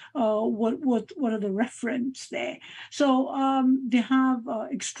knows what are the reference there. So they have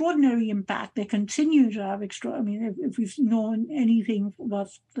extraordinary impact. They continue to have extra. I mean, if we've known anything about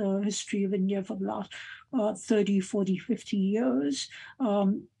the history of India for the last 30, 40, 50 years,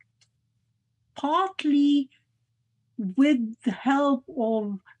 partly with the help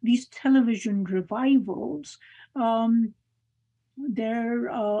of these television revivals, they're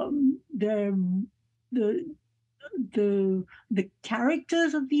the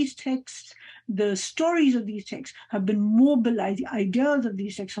characters of these texts, the stories of these texts have been mobilized, the ideas of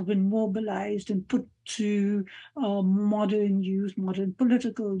these texts have been mobilized and put to modern use, modern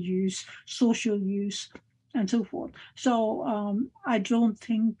political use, social use, and so forth. So I don't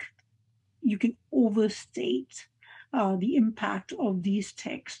think you can overstate the impact of these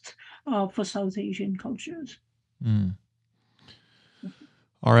texts for South Asian cultures. Mm.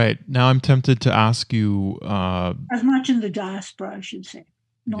 All right. Now I'm tempted to ask you. As much in the diaspora, I should say,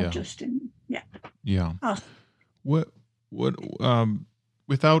 not Yeah. just in, Yeah. us. What,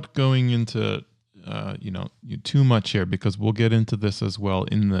 without going into, too much here, because we'll get into this as well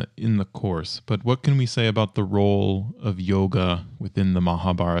in the course, but what can we say about the role of yoga within the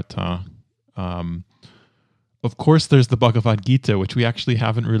Mahābhārata? Of course, there's the Bhagavad Gita, which we actually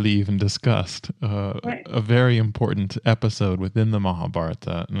haven't really even discussed. Right. A very important episode within the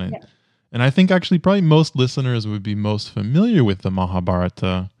Mahābhārata. And I think actually probably most listeners would be most familiar with the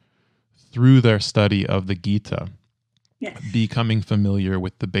Mahābhārata through their study of the Gita. Yes. Becoming familiar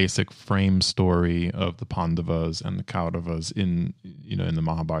with the basic frame story of the Pandavas and the Kauravas in the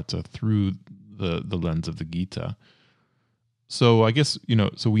Mahābhārata through the lens of the Gita. So I guess,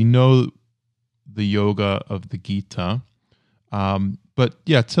 so we know the yoga of the Gita. But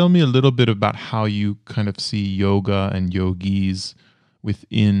yeah, tell me a little bit about how you kind of see yoga and yogis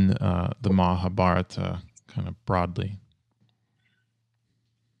within the Mahābhārata kind of broadly.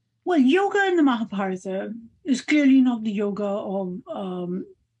 Well, yoga in the Mahābhārata is clearly not the yoga of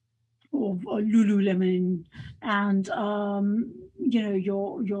Lululemon and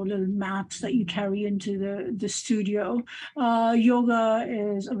your little mats that you carry into the studio. Yoga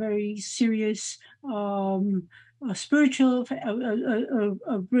is a very serious a spiritual, a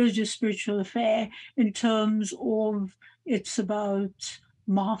religious spiritual affair in terms of it's about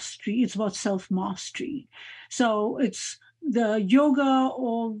mastery. It's about self-mastery. So it's the yoga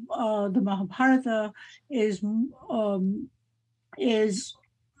of the Mahābhārata is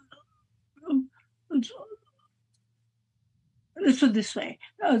let's put it this way.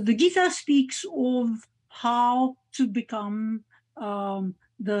 The Gita speaks of how to become the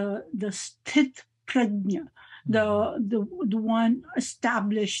sthit prajna, the one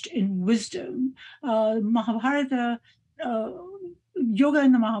established in wisdom. Mahābhārata, yoga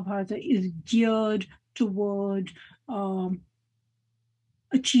in the Mahābhārata is geared toward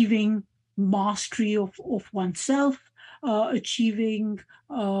achieving mastery of oneself, achieving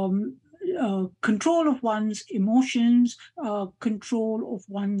control of one's emotions, control of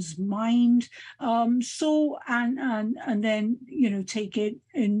one's mind. And then take it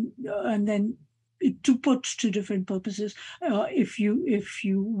in and then to put to different purposes if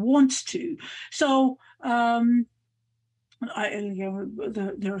you want to. So there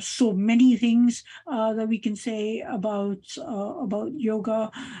are so many things that we can say about yoga,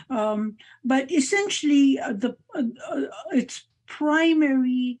 but essentially its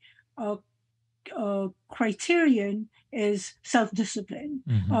primary criterion is self-discipline.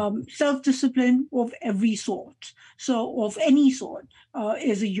 Mm-hmm. Self-discipline of every sort, so of any sort,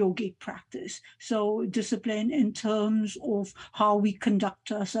 is a yogic practice. So discipline in terms of how we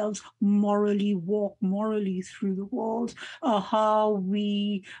conduct ourselves morally, walk morally through the world, how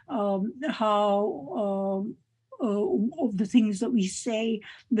of the things that we say,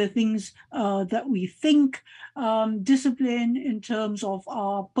 the things that we think, discipline in terms of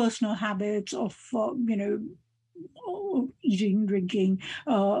our personal habits of, eating, drinking,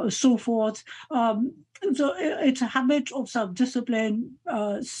 so forth. So it's a habit of self-discipline,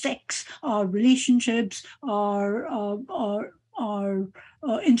 sex, our relationships, our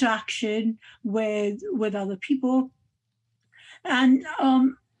interaction with other people. And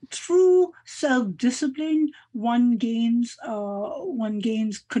through self-discipline, one gains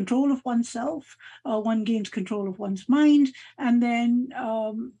control of oneself, one gains control of one's mind, and then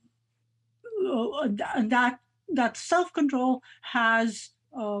that self-control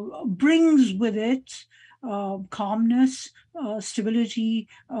brings with it calmness, stability,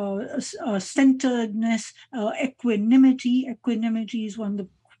 centeredness, equanimity. Equanimity is one of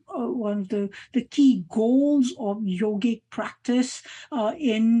the key goals of yogic practice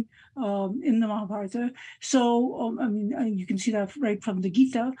in the Mahābhārata. So you can see that right from the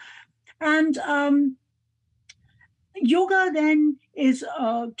Gita, and yoga then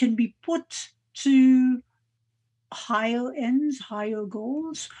can be put to higher ends, higher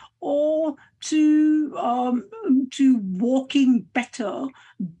goals, or to walking better,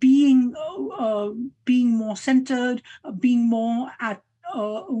 being more centered, being more at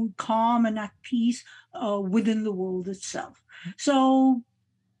calm and at peace within the world itself. So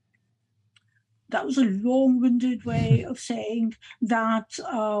that was a long-winded way of saying that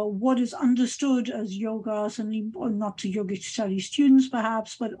what is understood as yoga, certainly not to yogic study students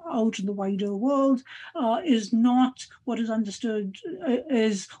perhaps, but out in the wider world, is not what is understood,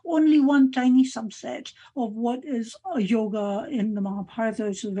 is only one tiny subset of what is yoga in the Mahābhārata,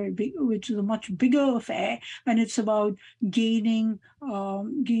 which is a much bigger affair, and it's about gaining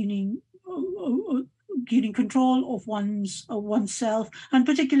control of oneself, and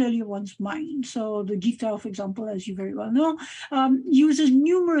particularly one's mind. So the Gita, for example, as you very well know, uses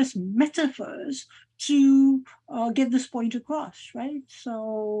numerous metaphors to get this point across, right?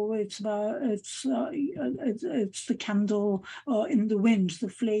 So it's the candle in the wind, the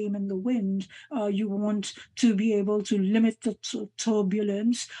flame in the wind. You want to be able to limit the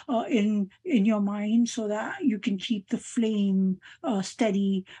turbulence in your mind so that you can keep the flame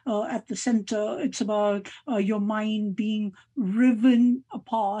steady at the center. It's about your mind being riven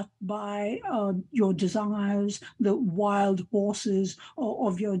apart by your desires, the wild horses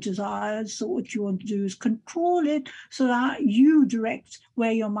of your desires. So what you want to do is control it so that you direct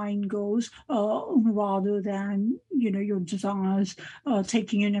where your mind goes, rather than your desires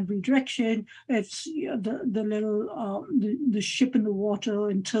taking in every direction. It's the little the ship in the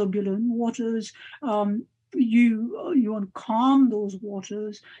water in turbulent waters. You want to calm those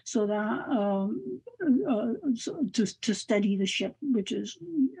waters so that to steady the ship, which is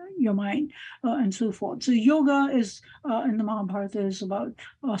your mind, and so forth. So yoga is in the Mahābhārata is about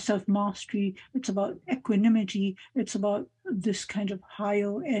self-mastery. It's about equanimity. It's about this kind of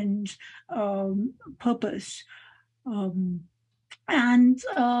higher end purpose. And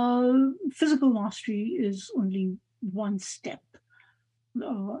physical mastery is only one step,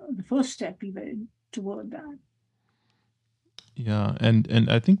 the first step even toward that. Yeah, and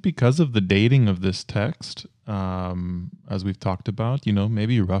I think because of the dating of this text, as we've talked about,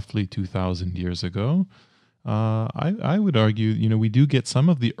 maybe roughly 2,000 years ago, I would argue, we do get some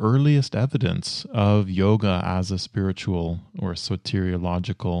of the earliest evidence of yoga as a spiritual or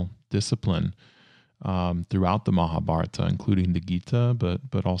soteriological discipline throughout the Mahābhārata, including the Gita,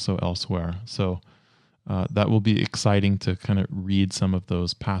 but also elsewhere. So that will be exciting to kind of read some of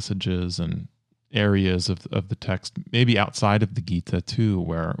those passages and areas of the text, maybe outside of the Gita too,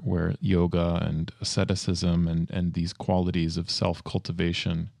 where yoga and asceticism and these qualities of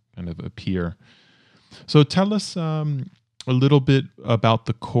self-cultivation kind of appear. So tell us a little bit about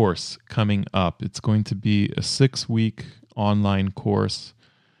the course coming up. It's going to be a 6-week online course.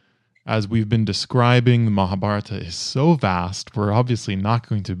 As we've been describing, the Mahābhārata is so vast, we're obviously not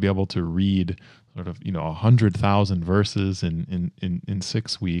going to be able to read sort of 100,000 verses in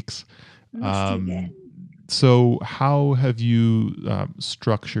 6 weeks. So how have you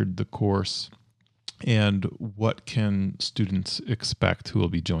structured the course, and what can students expect who will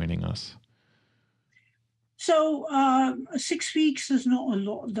be joining us? So 6 weeks is not a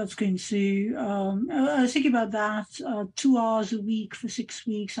lot that's going to, I was thinking about that, 2 hours a week for 6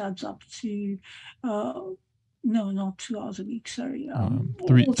 weeks adds up to, no, not 2 hours a week, sorry.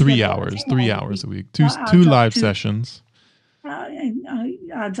 3 hours a week, two live sessions.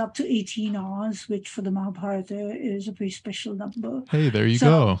 Adds up to 18 hours, which for the Mahābhārata is a very special number. Hey, there you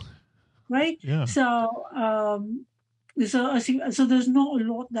go. Right? Yeah. So there's not a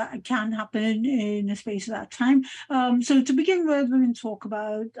lot that can happen in a space of that time. So to begin with, we're going to talk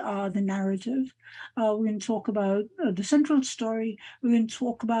about the narrative. We're going to talk about the central story. We're going to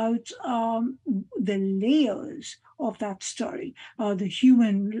talk about the layers of that story, the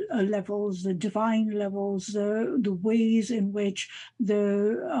human levels, the divine levels, the ways in which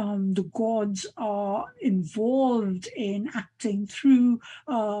the gods are involved in acting through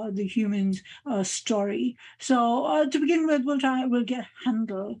the human story. So to begin with, we'll get a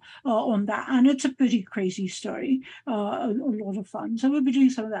handle on that, and it's a pretty crazy story, a lot of fun. So we'll be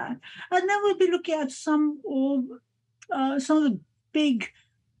doing some of that, and then we'll be looking at some of the big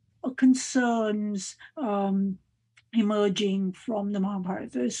concerns emerging from the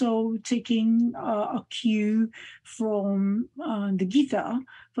Mahābhārata. So taking a cue from the Gita,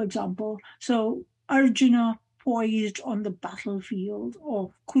 for example. So Arjuna poised on the battlefield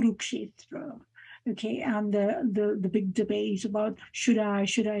of Kurukshetra. Okay, and the big debate about should I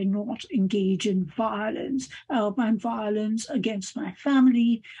not engage in violence, and violence against my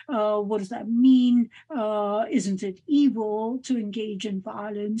family? What does that mean? Isn't it evil to engage in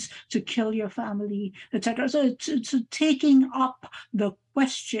violence, to kill your family, etc.? So it's taking up the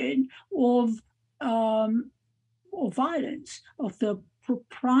question of violence, of the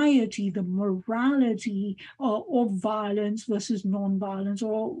propriety, the morality of violence versus non-violence,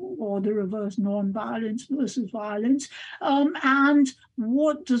 or the reverse, non-violence versus violence. And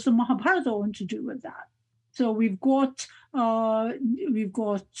what does the Mahābhārata want to do with that? So we've got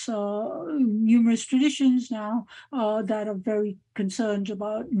numerous traditions now that are very concerned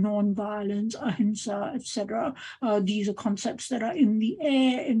about non-violence, ahimsa, etc. These are concepts that are in the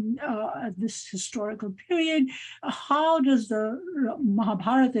air at this historical period. How does the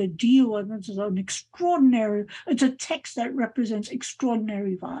Mahābhārata deal with it? It's a text that represents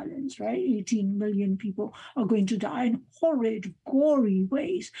extraordinary violence, right? 18 million people are going to die in horrid, gory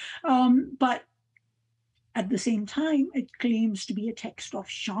ways. But at the same time, it claims to be a text of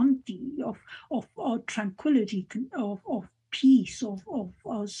shanti, of tranquility, of peace, of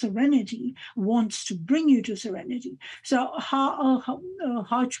serenity, wants to bring you to serenity. So how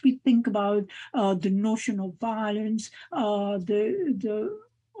should we think about the notion of violence, the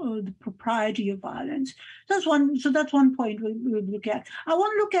propriety of violence? That's one point we'll look at. I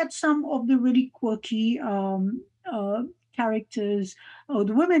want to look at some of the really quirky characters, or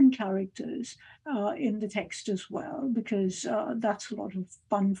the women characters in the text as well, because that's a lot of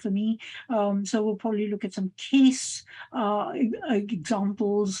fun for me. So we'll probably look at some case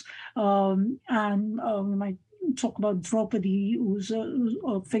examples, and we might talk about Draupadi, who's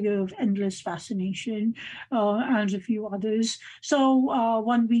a figure of endless fascination, and a few others. So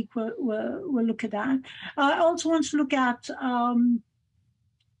 1 week we'll look at that. I also want to look at the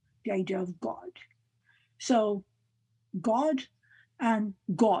idea of God. So God and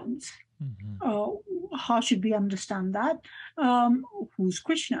gods. Mm-hmm. How should we understand that? Who's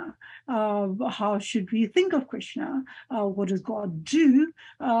Krishna? How should we think of Krishna? What does God do?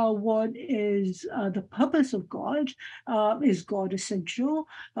 What is the purpose of God? Is God essential?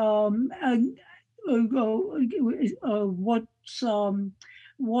 What's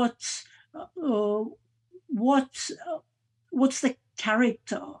the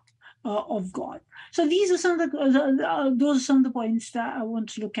character of God? So these are those are some of the points that I want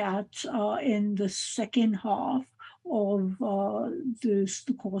to look at in the second half of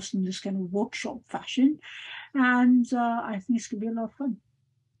the course in this kind of workshop fashion, and I think it's going to be a lot of fun.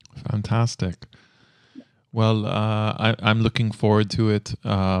 Fantastic. Well, I'm looking forward to it.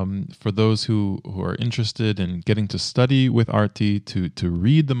 For those who are interested in getting to study with Arti, to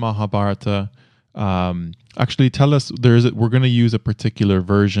read the Mahābhārata, actually tell us, we're going to use a particular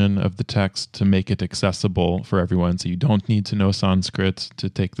version of the text to make it accessible for everyone. So you don't need to know Sanskrit to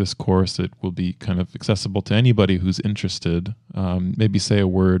take this course. It will be kind of accessible to anybody who's interested. Maybe say a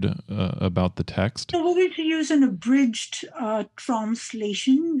word about the text. So we're going to use an abridged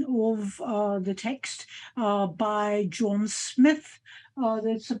translation of the text by John Smith.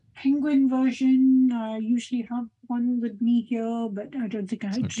 There's a Penguin version. I usually have one with me here, but I don't think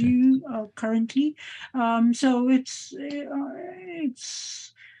I do currently. So it's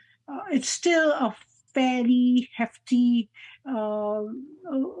still a fairly hefty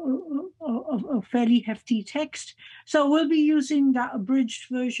text. So we'll be using that abridged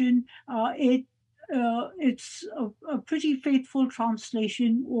version. It's a pretty faithful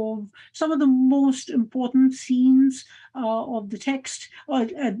translation of some of the most important scenes of the text, or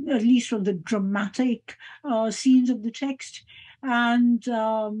at least from the dramatic scenes of the text, and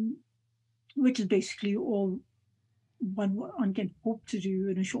which is basically all one can hope to do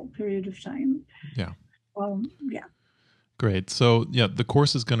in a short period of time. Yeah. Yeah. Great. So the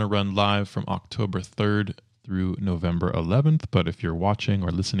course is going to run live from October 3rd through November 11th. But if you're watching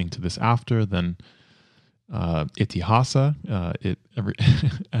or listening to this after, then Itihasa,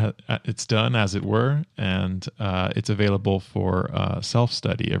 it's done, as it were, and it's available for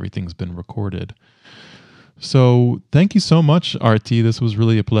self-study. Everything's been recorded. So thank you so much, Arti. This was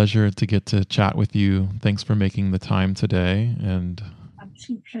really a pleasure to get to chat with you. Thanks for making the time today. And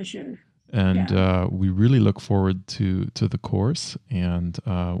absolute pleasure. And we really look forward to the course, and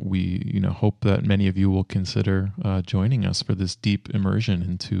we hope that many of you will consider joining us for this deep immersion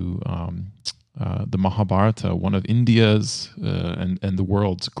into the Mahābhārata, one of India's and the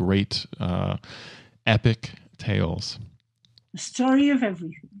world's great epic tales. The story of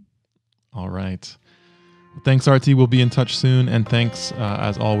everything. All right. Thanks, Arti. We'll be in touch soon. And thanks,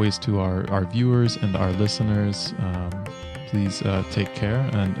 as always, to our viewers and our listeners. Please take care,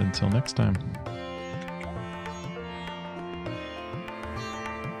 and until next time.